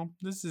 no,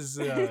 this is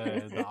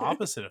the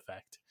opposite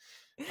effect.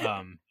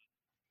 Awesome.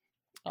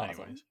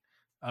 Anyways,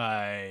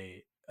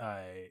 I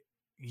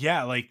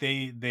yeah, like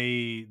they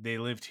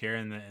lived here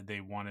and they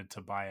wanted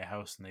to buy a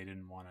house and they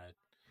didn't want to,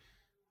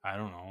 I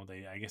don't know,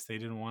 I guess they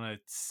didn't want to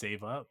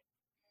save up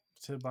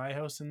to buy a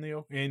house in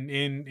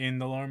in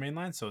the Lower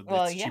Mainland, so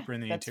Well, it's yeah, cheaper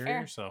in the that's interior.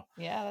 fair. So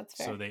Yeah, that's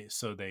fair.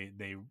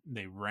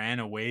 they ran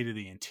away to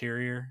the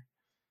interior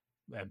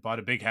and bought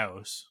a big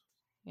house.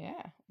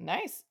 Yeah,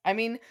 nice. I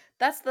mean,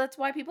 that's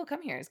why people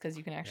come here, is because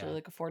you can actually Yeah.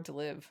 like afford to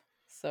live.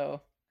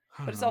 So,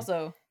 I but don't it's know.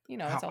 also,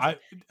 it's How- also I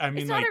it's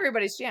mean, not like,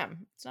 everybody's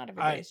jam. It's not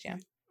everybody's jam.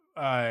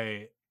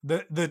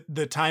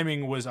 The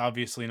timing was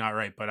obviously not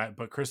right,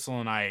 but Crystal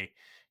and I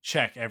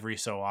check every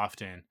so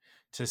often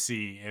to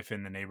see if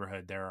in the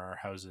neighborhood there are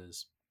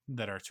houses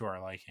that are to our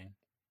liking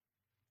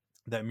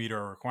that meet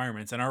our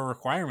requirements, and our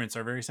requirements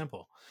are very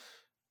simple.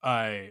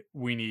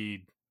 We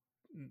need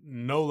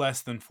no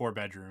less than 4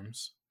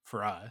 bedrooms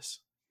for us,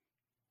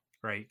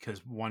 right?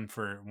 Because one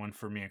for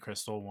me and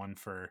Crystal, one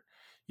for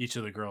each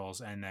of the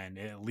girls, and then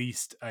at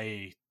least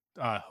a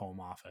home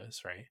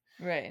office, right?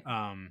 Right.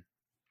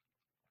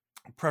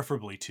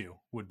 preferably 2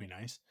 would be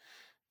nice.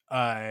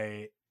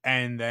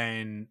 And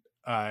then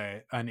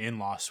an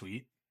in-law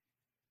suite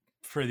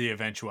for the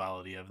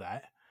eventuality of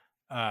that.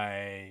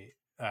 I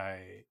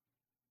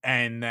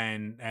and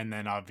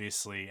then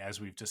obviously, as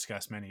we've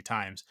discussed many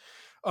times,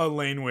 a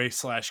laneway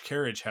 /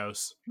 carriage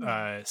house /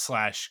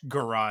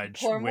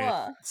 garage Pour with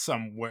moi.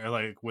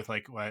 somewhere with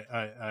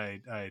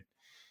an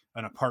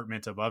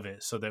apartment above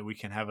it, so that we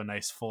can have a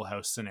nice full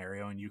house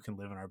scenario and you can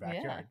live in our Yeah.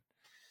 backyard.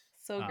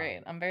 So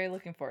great. I'm very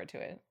looking forward to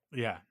it.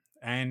 Yeah.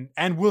 And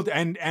we'll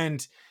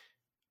and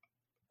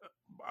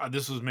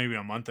this was maybe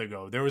a month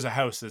ago. There was a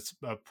house that's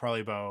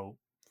probably about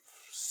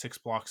 6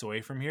 blocks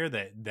away from here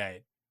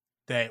that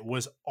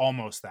was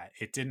almost that.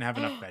 It didn't have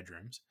enough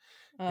bedrooms.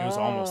 It was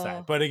almost that.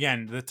 Oh, But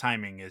again, the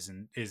timing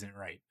isn't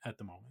right at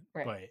the moment.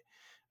 right.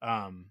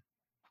 But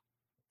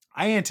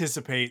I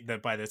anticipate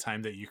that by the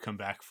time that you come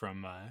back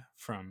from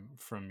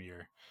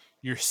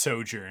your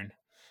sojourn,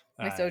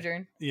 My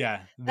sojourn.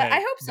 yeah,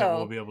 I hope that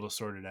we'll so. be able to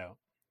sort it out.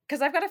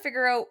 Because I've got to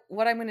figure out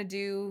what I'm going to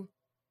do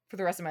for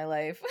the rest of my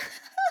life.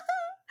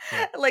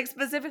 Yeah. Like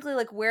specifically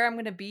like where I'm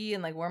going to be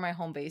and like where my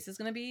home base is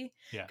going to be.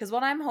 Yeah. Because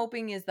what I'm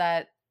hoping is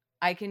that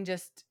I can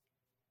just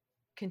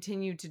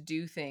continue to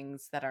do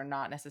things that are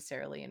not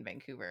necessarily in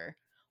Vancouver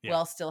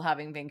while still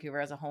having Vancouver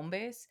as a home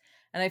base.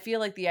 And I feel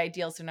like the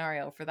ideal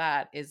scenario for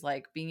that is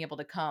like being able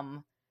to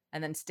come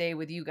and then stay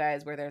with you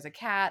guys where there's a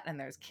cat and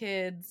there's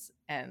kids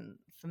and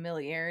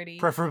familiarity.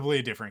 Preferably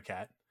a different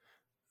cat.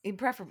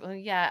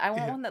 Preferably, yeah. I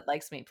want one that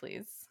likes me,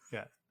 please.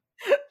 Yeah.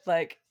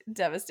 Like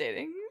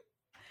devastating.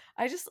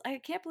 I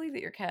can't believe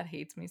that your cat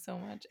hates me so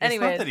much. It's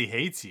Anyway, not that he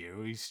hates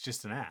you. He's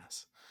just an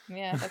ass.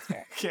 Yeah, that's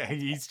fair. Yeah,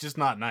 he's just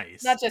not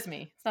nice. Not just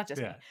me. It's not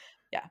just me.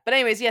 Yeah. But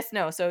anyways, yes,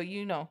 no. So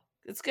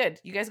it's good.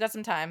 You guys got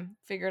some time.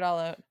 Figure it all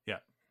out. Yeah.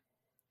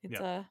 It's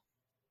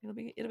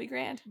it'll be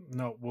grand.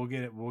 No, we'll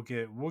get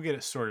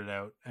it sorted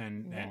out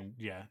and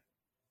yeah.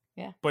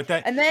 Yeah. But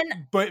that and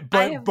then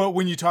but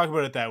when you talk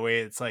about it that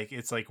way, it's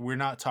like we're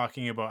not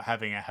talking about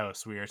having a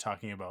house. We are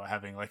talking about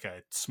having like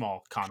a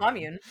small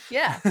commune.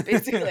 Yeah,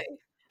 basically.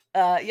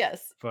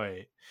 Yes.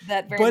 But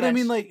that very but much. I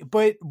mean, like,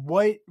 but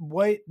what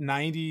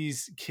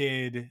 90s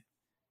kid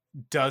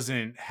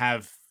doesn't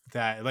have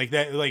that, like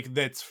that, like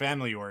that's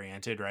family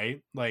oriented,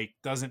 right? Like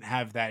doesn't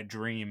have that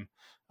dream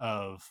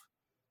of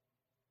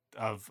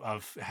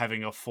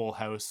having a full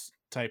house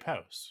type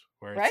house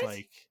where it's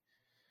like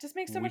just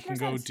makes so much we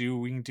more sense.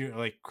 we can do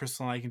like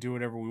Crystal and I can do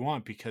whatever we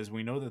want because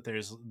we know that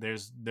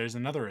there's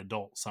another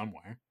adult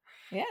somewhere.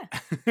 Yeah.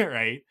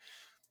 Right.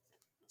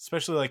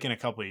 Especially like in a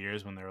couple of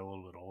years when they're a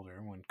little bit older,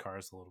 when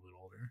Car's a little bit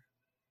older.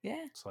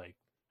 Yeah. It's like,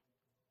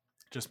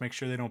 just make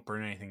sure they don't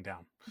burn anything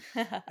down.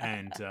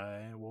 And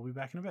we'll be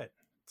back in a bit.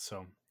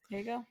 So there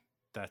you go.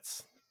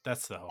 That's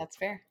the hope. That's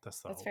fair.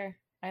 That's hope. Fair.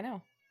 I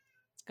know.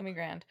 It's going to be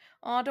grand.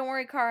 Oh, don't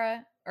worry,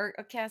 Cara. Or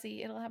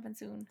Cassie. It'll happen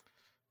soon.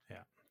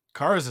 Yeah.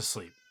 Cara's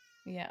asleep.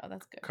 Yeah,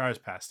 that's good. Cara's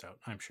passed out,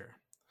 I'm sure.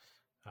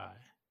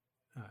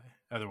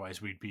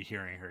 Otherwise, we'd be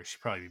hearing her.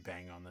 She'd probably be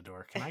banging on the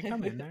door. Can I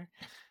come in there?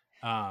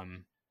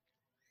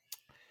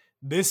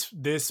 This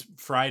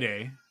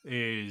Friday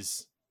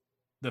is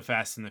the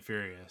Fast and the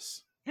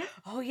Furious.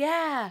 Oh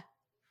yeah,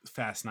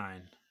 Fast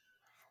 9,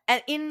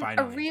 and in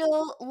a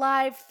real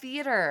live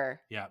theater.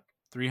 Yeah,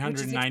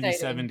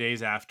 397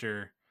 days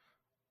after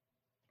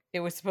it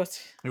was supposed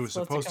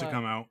to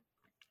come out.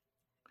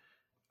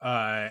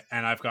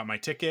 And I've got my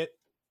ticket.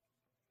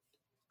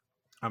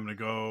 I'm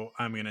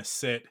gonna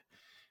sit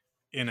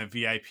in a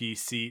VIP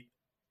seat.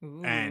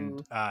 Ooh.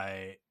 And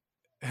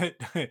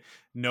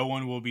no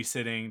one will be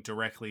sitting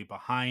directly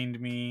behind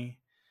me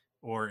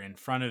or in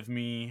front of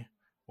me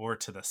or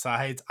to the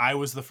sides. I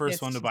was the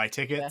first one to buy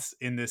tickets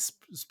in this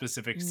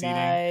specific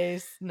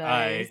seating.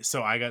 Nice.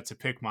 So I got to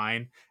pick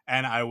mine,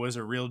 and I was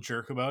a real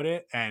jerk about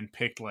it and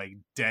picked like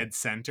dead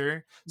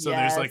center. So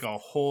there's like a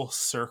whole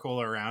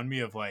circle around me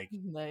of like,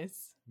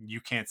 nice. You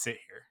can't sit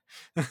here.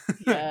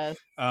 Yes.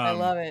 I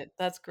love it.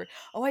 That's great.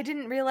 Oh, I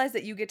didn't realize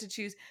that you get to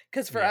choose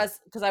because for us,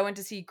 because I went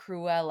to see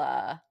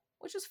Cruella,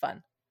 which was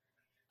fun.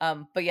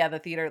 But yeah, the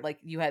theater, like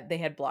they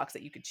had blocks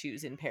that you could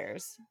choose in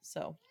pairs.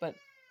 So, but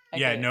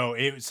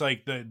it was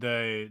like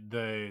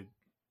the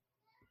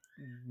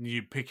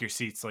you pick your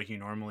seats like you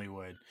normally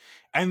would,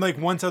 and like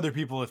once other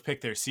people have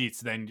picked their seats,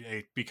 then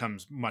it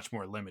becomes much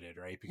more limited,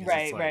 right? Because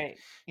it's like,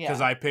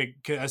 because I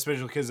pick,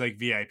 especially because like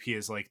VIP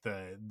is like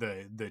the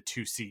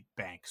 2-seat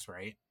banks,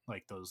 right?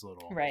 Like those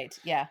little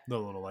the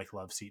little like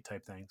love seat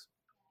type things.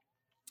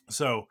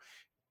 So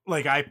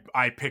like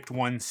I picked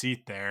one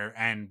seat there,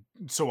 and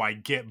so I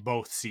get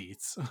both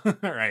seats.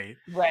 Right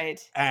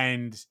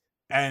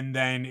and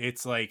then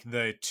it's like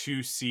the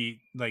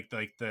 2-seat like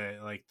the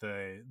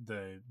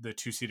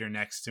 2-seater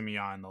next to me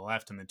on the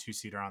left and the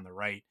 2-seater on the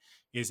right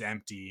is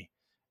empty,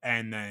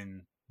 and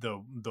then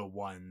the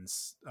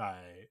ones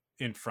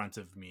in front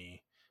of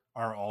me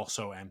are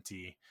also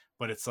empty,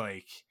 but it's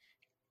like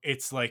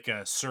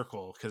a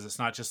circle because it's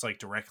not just like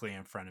directly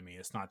in front of me.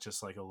 It's not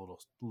just like a little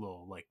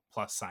like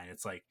plus sign.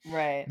 It's like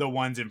the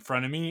ones in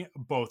front of me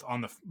both on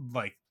the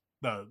like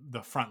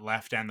the front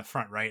left and the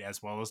front right,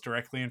 as well as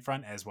directly in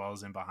front, as well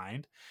as in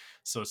behind.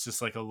 So it's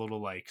just like a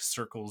little like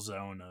circle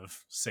zone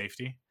of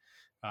safety.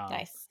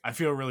 Nice. I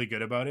feel really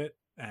good about it,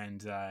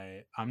 and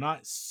I'm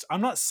not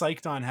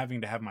psyched on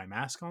having to have my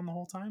mask on the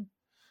whole time.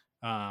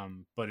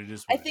 But it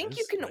is I what it think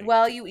you is. can, Like,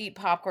 while you eat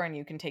popcorn,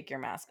 you can take your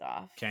mask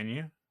off. can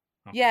you?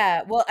 Okay.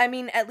 Yeah, well, I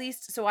mean, at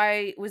least, so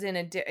I was in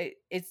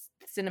it's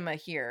cinema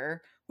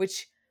here,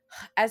 which,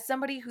 as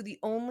somebody who the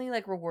only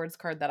like rewards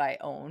card that I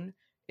own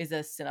is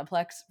a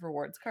Cineplex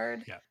rewards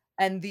card, Yeah.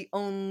 and the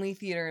only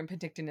theater in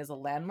Penticton is a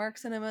Landmark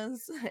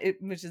Cinemas,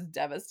 which is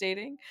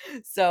devastating.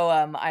 So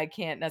I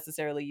can't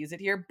necessarily use it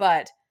here,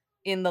 but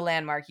in the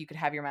Landmark, you could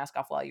have your mask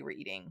off while you were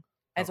eating,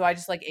 and so I Okay.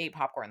 just like ate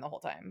popcorn the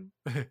whole time.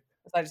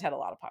 So I just had a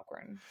lot of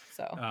popcorn.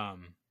 So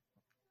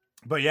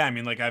But yeah, I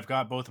mean, like I've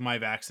got both of my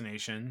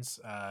vaccinations.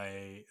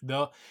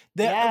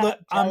 yeah, Look,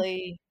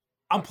 jelly.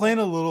 I'm playing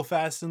a little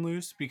fast and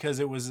loose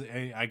because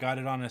I got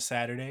it on a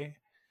Saturday,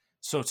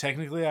 so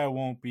technically I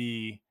won't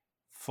be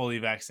fully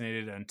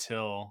vaccinated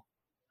until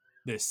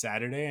this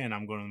Saturday, and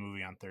I'm going to the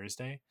movie on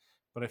Thursday.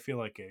 But I feel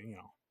like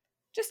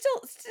Just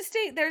still to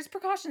stay, there's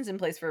precautions in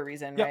place for a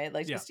reason, Yep, right?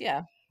 Like, yeah, just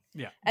yeah.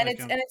 yeah, And like,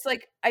 it's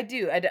like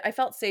I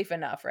felt safe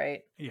enough,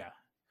 right? yeah.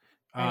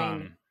 I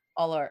mean,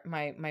 all our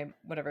my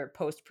whatever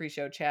post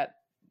pre-show chat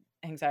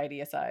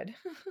anxiety aside,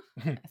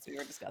 as we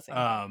were discussing.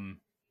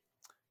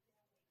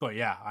 But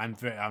yeah,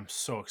 I'm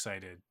so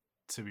excited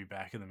to be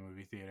back in the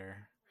movie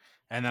theater,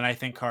 and then I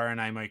think Cara and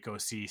I might go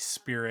see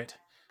Spirit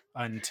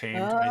Untamed.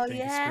 I Oh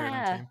think it's Spirit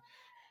yeah. Untamed.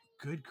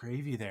 Good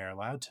gravy there,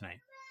 loud tonight.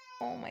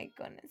 Oh my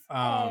goodness.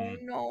 Oh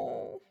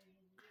no.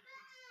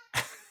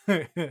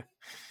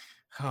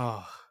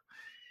 Oh,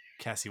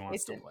 Cassie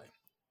wants to Listen. play.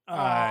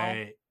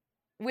 Aw.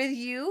 With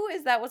you?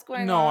 Is that what's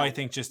going on? No, I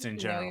think just in You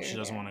know general, you're she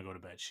doesn't here. want to go to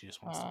bed. She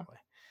just wants to play.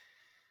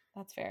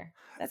 That's fair.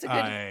 That's a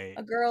good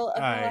a girl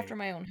after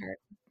my own heart.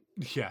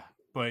 Yeah,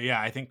 but yeah,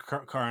 I think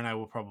Cara and I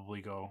will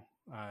probably go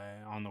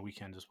on the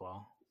weekend as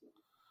well.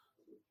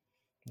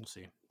 We'll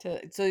see.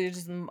 So you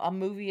just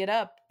movie it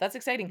up. That's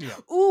exciting. Yeah.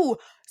 Ooh,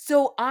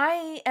 so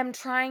I am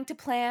trying to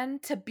plan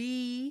to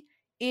be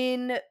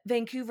in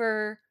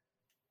Vancouver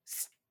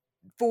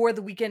for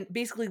the weekend,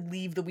 basically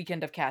leave the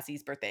weekend of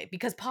Cassie's birthday,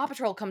 because Paw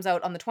Patrol comes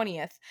out on the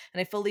 20th, and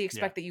I fully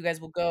expect that you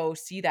guys will go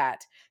see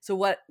that. So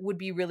what would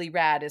be really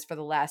rad is for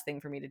the last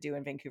thing for me to do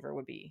in Vancouver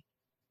would be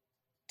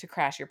to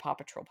crash your Paw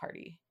Patrol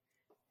party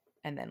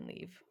and then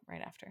leave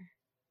right after.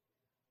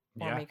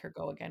 Or make her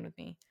go again with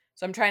me.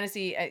 So I'm trying to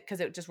see, because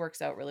it just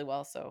works out really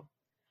well. So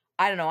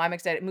I don't know. I'm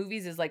excited.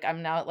 Movies is like,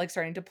 I'm now like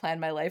starting to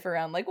plan my life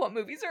around like what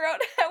movies are out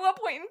at what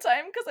point in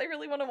time, because I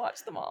really want to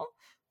watch them all.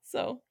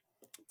 So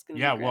it's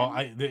gonna be well,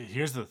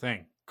 here's the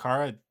thing.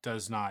 Cara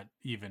does not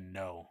even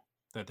know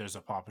that there's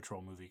a Paw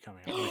Patrol movie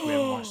coming out. Like, we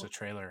haven't watched the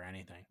trailer or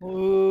anything.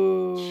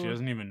 Ooh. She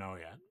doesn't even know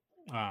yet.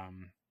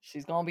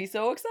 She's gonna be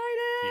so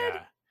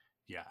excited.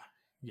 Yeah.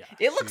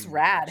 It looks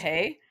rad,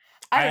 hey?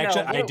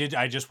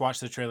 I just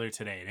watched the trailer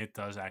today, and it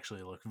does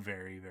actually look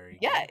very, very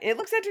good. It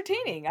looks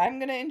entertaining. I'm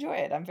gonna enjoy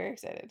it. I'm very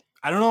excited.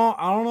 I don't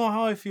know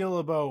how I feel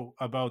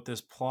about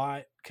this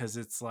plot, because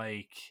it's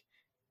like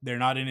they're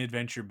not in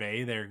Adventure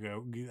Bay. They're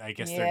going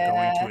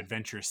to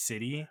Adventure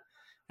City,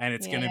 and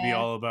it's going to be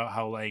all about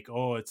how like,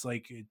 oh, it's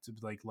like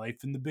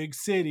life in the big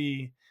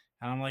city,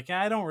 and I'm like,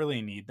 I don't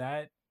really need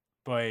that,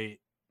 but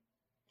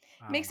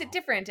makes it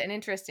different and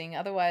interesting.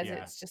 Otherwise,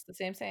 it's just the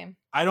same.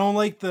 I don't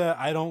like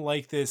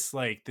this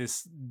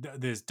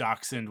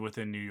dachshund with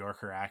a New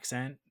Yorker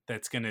accent.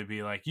 That's going to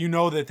be like,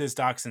 that this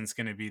dachshund's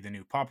going to be the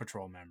new Paw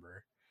Patrol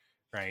member,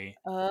 right?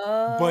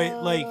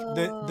 But like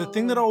the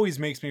thing that always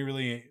makes me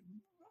really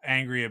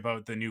angry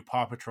about the new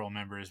Paw Patrol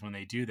members when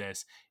they do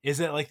this is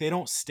that like they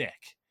don't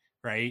stick,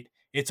 right?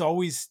 It's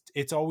always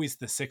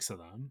the 6 of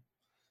them,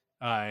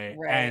 right.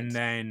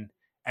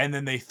 and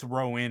then they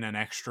throw in an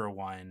extra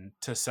one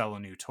to sell a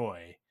new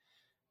toy,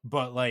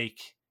 but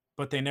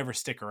they never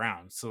stick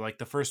around. So like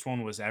the first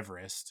one was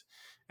Everest,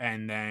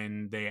 and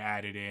then they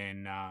added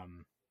in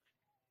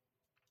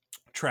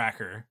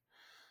Tracker,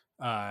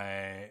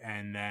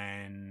 and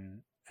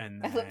then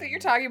I love that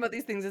you're talking about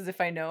these things as if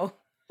I know.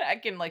 I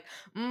can like,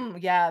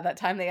 that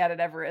time they added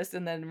Everest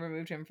and then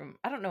removed him from.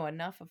 I don't know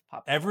enough of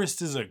Paw Patrol.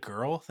 Everest is a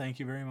girl. Thank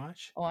you very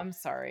much. Oh, I'm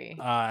sorry.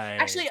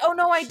 Actually,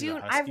 I do.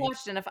 I've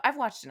watched enough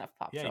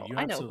Paw Patrol. You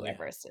I know who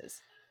Everest is.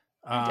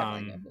 I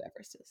definitely know who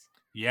Everest is.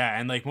 Yeah,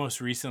 and like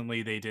most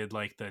recently they did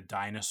like the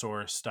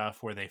dinosaur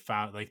stuff where they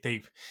found like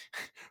they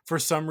for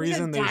some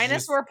reason there's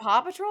dinosaur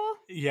Paw Patrol?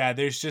 Yeah,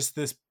 there's just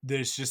this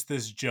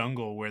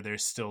jungle where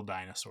there's still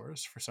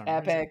dinosaurs for some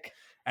reason. Epic.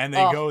 And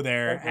they go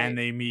there and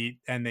they meet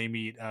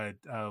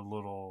a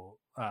little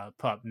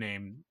pup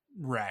named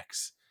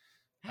Rex.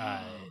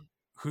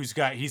 He's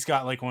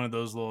got like one of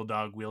those little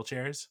dog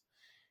wheelchairs.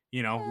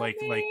 Like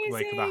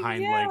the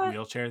hind leg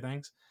wheelchair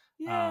things.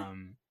 Yeah.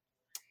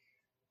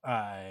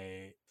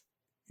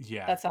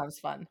 Yeah. That sounds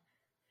fun.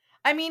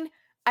 I mean,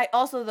 I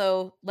also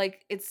though,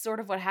 like, it's sort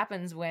of what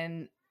happens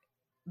when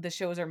the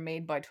shows are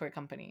made by toy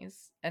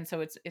companies. And so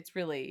it's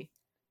really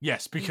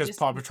Yes, You because just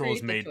Paw you Patrol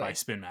is create the made by toy.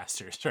 Spin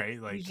Masters, right?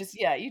 You Like, just you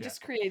yeah,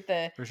 just create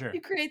the for sure.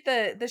 you create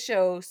the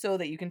show so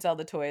that you can sell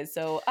the toys.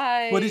 So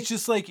But it's I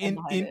just like am in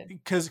behind in it.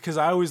 because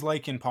I always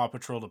liken Paw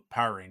Patrol to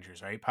Power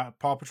Rangers, right?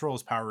 Paw Patrol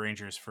is Power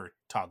Rangers for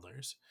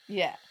toddlers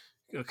Yeah.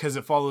 because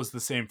it follows the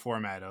same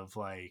format of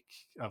like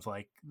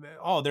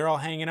oh, they're all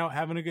hanging out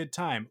having a good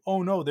time.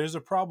 Oh no, there's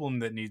a problem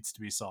that needs to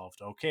be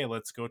solved. Okay,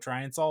 let's go try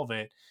and solve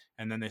it.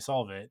 And then they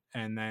solve it,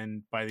 and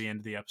then by the end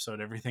of the episode,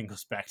 everything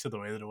goes back to the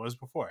way that it was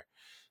before.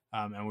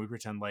 And we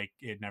pretend like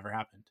it never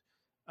happened.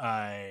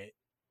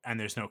 And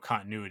there's no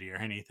continuity or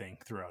anything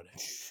throughout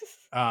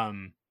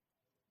it.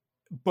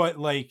 But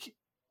like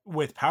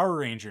with Power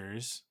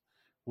Rangers,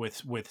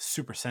 with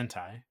Super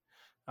Sentai,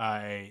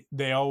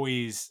 they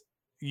always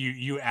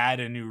you add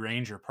a new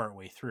ranger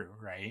partway through,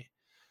 right?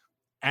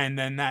 And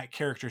then that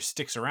character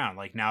sticks around.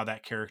 Like now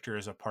that character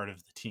is a part of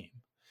the team.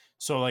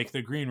 So like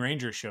the Green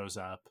Ranger shows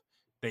up,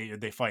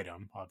 they fight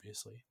him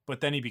obviously, but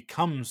then he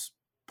becomes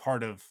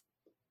part of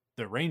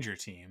the Ranger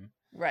team,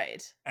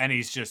 Right. and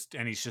he's just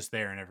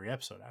there in every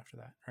episode after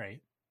that, right?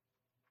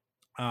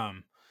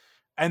 Um,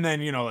 and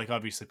then like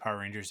obviously Power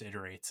Rangers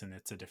iterates, and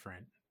it's a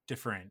different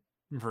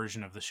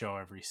version of the show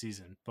every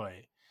season, but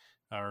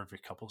or every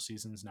couple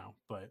seasons now,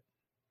 but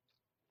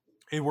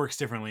it works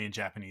differently in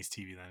Japanese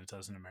TV than it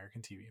does in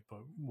American TV. But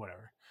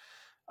whatever.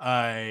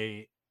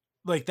 I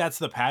like that's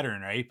the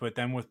pattern, right? But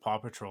then with Paw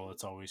Patrol,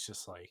 it's always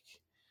just like,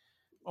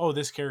 oh,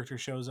 this character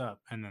shows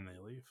up and then they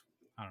leave.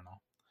 I don't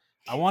know.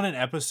 I want an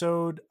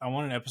episode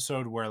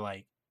where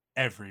like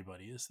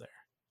everybody is there.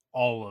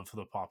 All of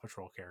the Paw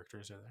Patrol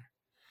characters are there.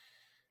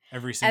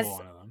 Every single As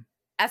one of them.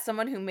 as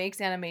someone who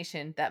makes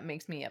animation, that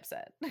makes me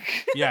upset.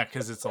 Yeah,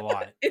 because it's a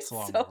lot. It's a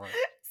lot more work.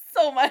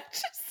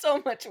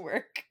 So much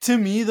work. To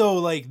me though,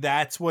 like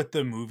that's what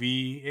the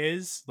movie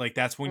is. Like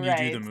that's when you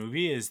do the Right.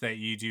 movie, is that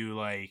you do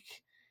like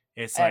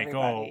it's like,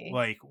 oh,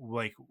 Everybody.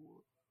 like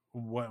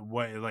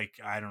what like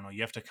I don't know,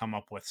 you have to come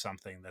up with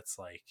something that's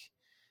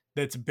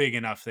big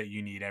enough that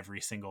you need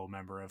every single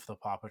member of the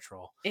Paw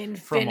Patrol from all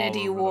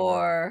Infinity over the world,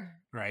 War.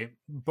 right?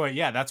 But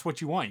yeah, that's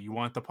what you want. You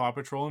want the Paw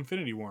Patrol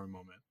Infinity War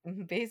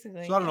moment.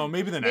 Basically. So I don't know, Yeah.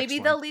 maybe the next Maybe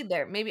one. they'll lead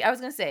there. Maybe I was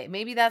gonna say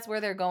maybe that's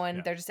where they're going.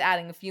 Yeah. They're just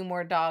adding a few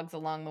more dogs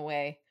along the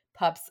way.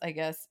 Pups, I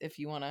guess, if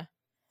you want to.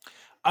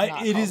 It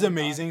call is them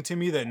amazing to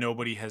me that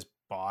nobody has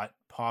bought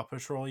Paw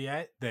Patrol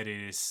yet. That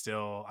it is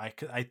still,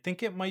 I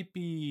think it might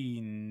be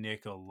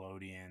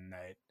Nickelodeon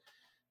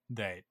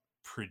that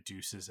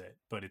produces it,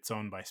 but it's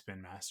owned by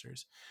Spin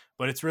Masters.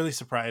 But it's really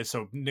surprising.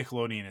 So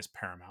Nickelodeon is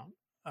Paramount.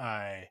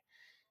 But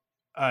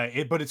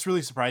it's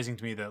really surprising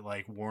to me that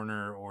like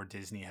Warner or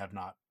Disney have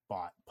not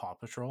bought Paw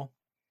Patrol.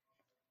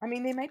 I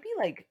mean, they might be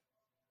like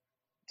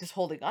just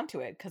holding on to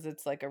it because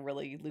it's like a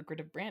really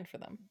lucrative brand for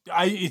them.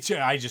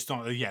 I just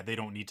don't. Yeah, they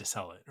don't need to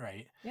sell it,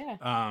 right? Yeah.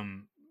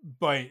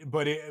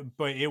 But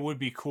it would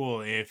be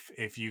cool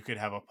if you could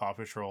have a Paw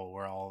Patrol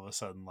where all of a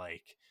sudden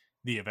like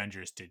the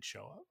Avengers did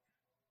show up.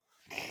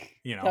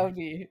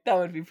 That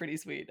would be pretty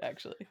sweet,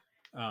 actually.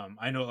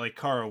 I know like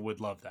Kara would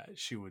love that.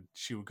 She would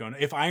go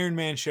if Iron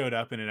Man showed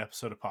up in an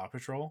episode of Paw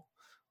Patrol,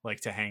 like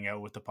to hang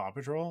out with the Paw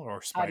Patrol,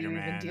 or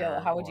Spider-Man.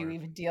 How would you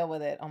even deal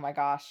with it? Oh my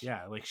gosh.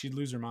 Yeah, like she'd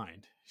lose her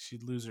mind.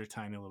 She'd lose her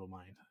tiny little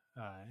mind.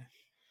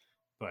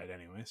 But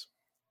anyways,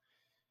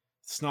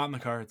 it's not in the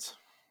cards.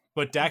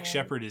 But Dax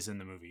Shepard is in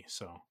the movie,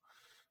 so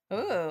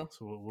ooh, so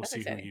we'll see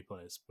exciting. Who he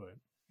plays. But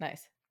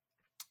nice.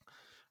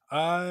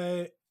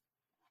 I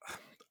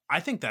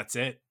think that's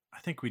it. I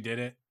think we did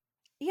it.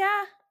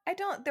 Yeah,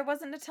 there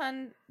wasn't a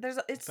ton.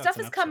 Stuff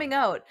is coming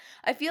out.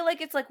 I feel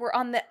like it's like we're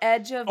on the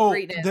edge of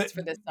greatness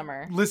for this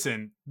summer.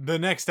 Listen, the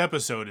next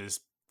episode is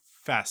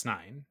Fast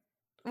 9.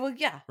 Well,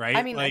 yeah. Right?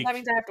 I mean, that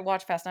means I have to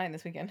watch Fast 9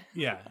 this weekend.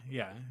 Yeah.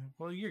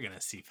 Well, you're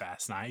gonna see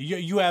Fast 9.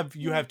 You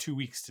have 2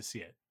 weeks to see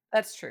it.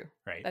 That's true.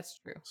 Right. That's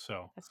true.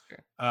 So that's true.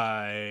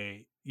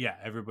 Yeah,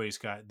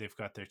 they've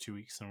got their 2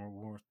 weeks,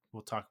 and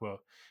we'll talk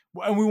about,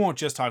 and we won't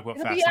just talk about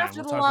Fast 9.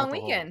 After the long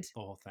weekend,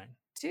 the whole thing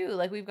too.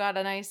 Like we've got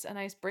a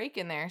nice break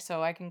in there,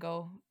 so I can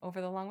go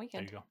over the long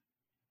weekend. There you go.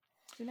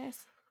 Too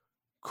nice.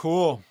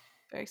 Cool.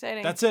 Very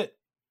exciting. That's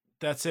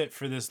it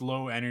for this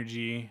low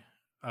energy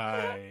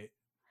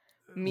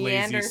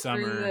meander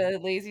through the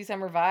lazy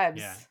summer vibes.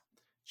 Yeah.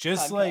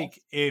 Just podcast.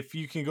 Like if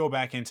you can go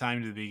back in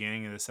time to the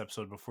beginning of this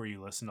episode before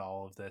you listen to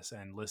all of this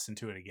and listen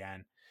to it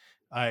again,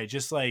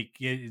 just like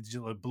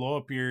blow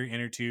up your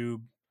inner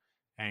tube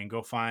and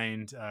go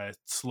find a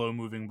slow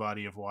moving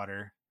body of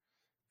water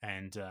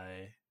and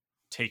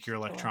take your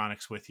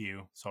electronics with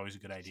you. It's always a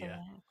good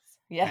idea.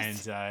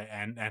 Yes.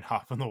 And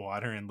hop in the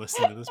water and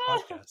listen to this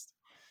podcast.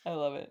 I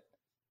love it.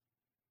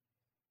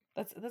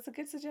 That's a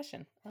good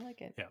suggestion. I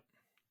like it. Yeah.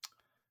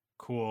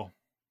 Cool.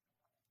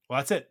 Well,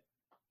 that's it.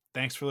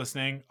 Thanks for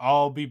listening.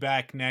 I'll be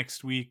back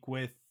next week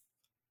with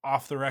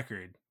Off the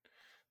Record.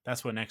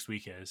 That's what next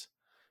week is.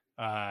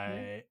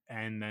 And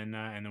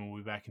then we'll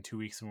be back in 2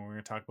 weeks, and we're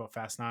going to talk about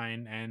Fast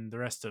 9 and the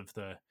rest of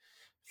the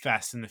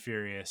Fast and the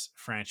Furious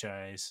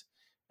franchise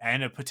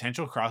and a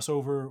potential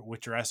crossover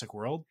with Jurassic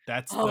World.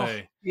 I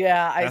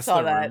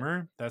saw that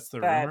rumor. That's the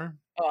rumor.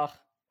 Oh,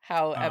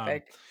 How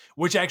epic.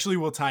 Which actually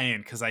will tie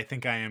in because I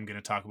think I am going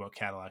to talk about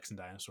Cadillacs and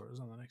dinosaurs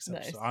on the next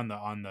Nice. episode, on the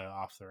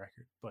off the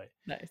record, but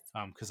Nice.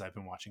 because I've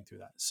been watching through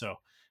that. So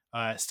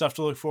stuff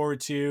to look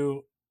forward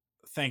to.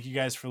 Thank you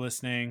guys for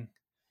listening,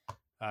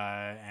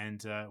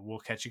 and we'll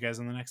catch you guys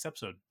on the next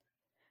episode.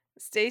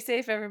 Stay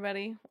safe,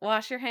 everybody.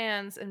 Wash your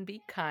hands and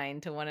be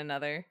kind to one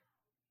another.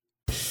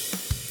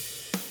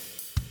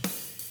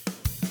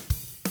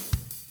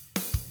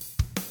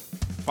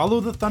 Follow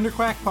the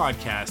Thunderquack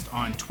Podcast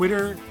on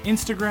Twitter,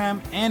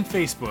 Instagram, and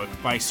Facebook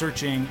by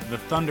searching the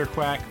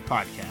Thunderquack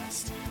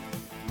Podcast.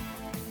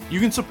 You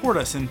can support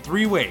us in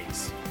 3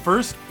 ways.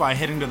 First, by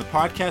heading to the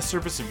podcast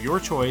service of your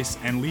choice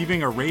and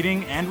leaving a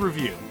rating and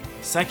review.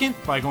 Second,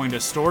 by going to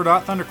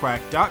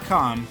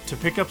store.thunderquack.com to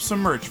pick up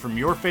some merch from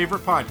your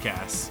favorite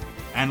podcasts.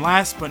 And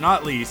last but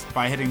not least,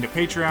 by heading to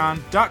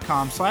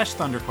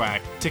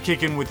patreon.com/thunderquack to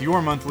kick in with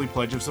your monthly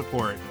pledge of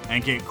support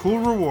and get cool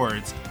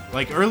rewards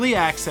like early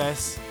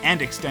access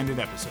and extended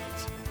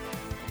episodes.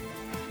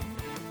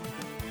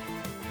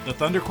 The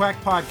Thunderquack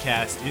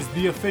Podcast is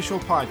the official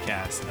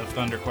podcast of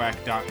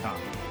thunderquack.com.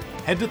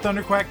 Head to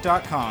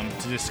thunderquack.com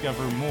to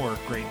discover more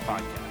great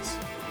podcasts.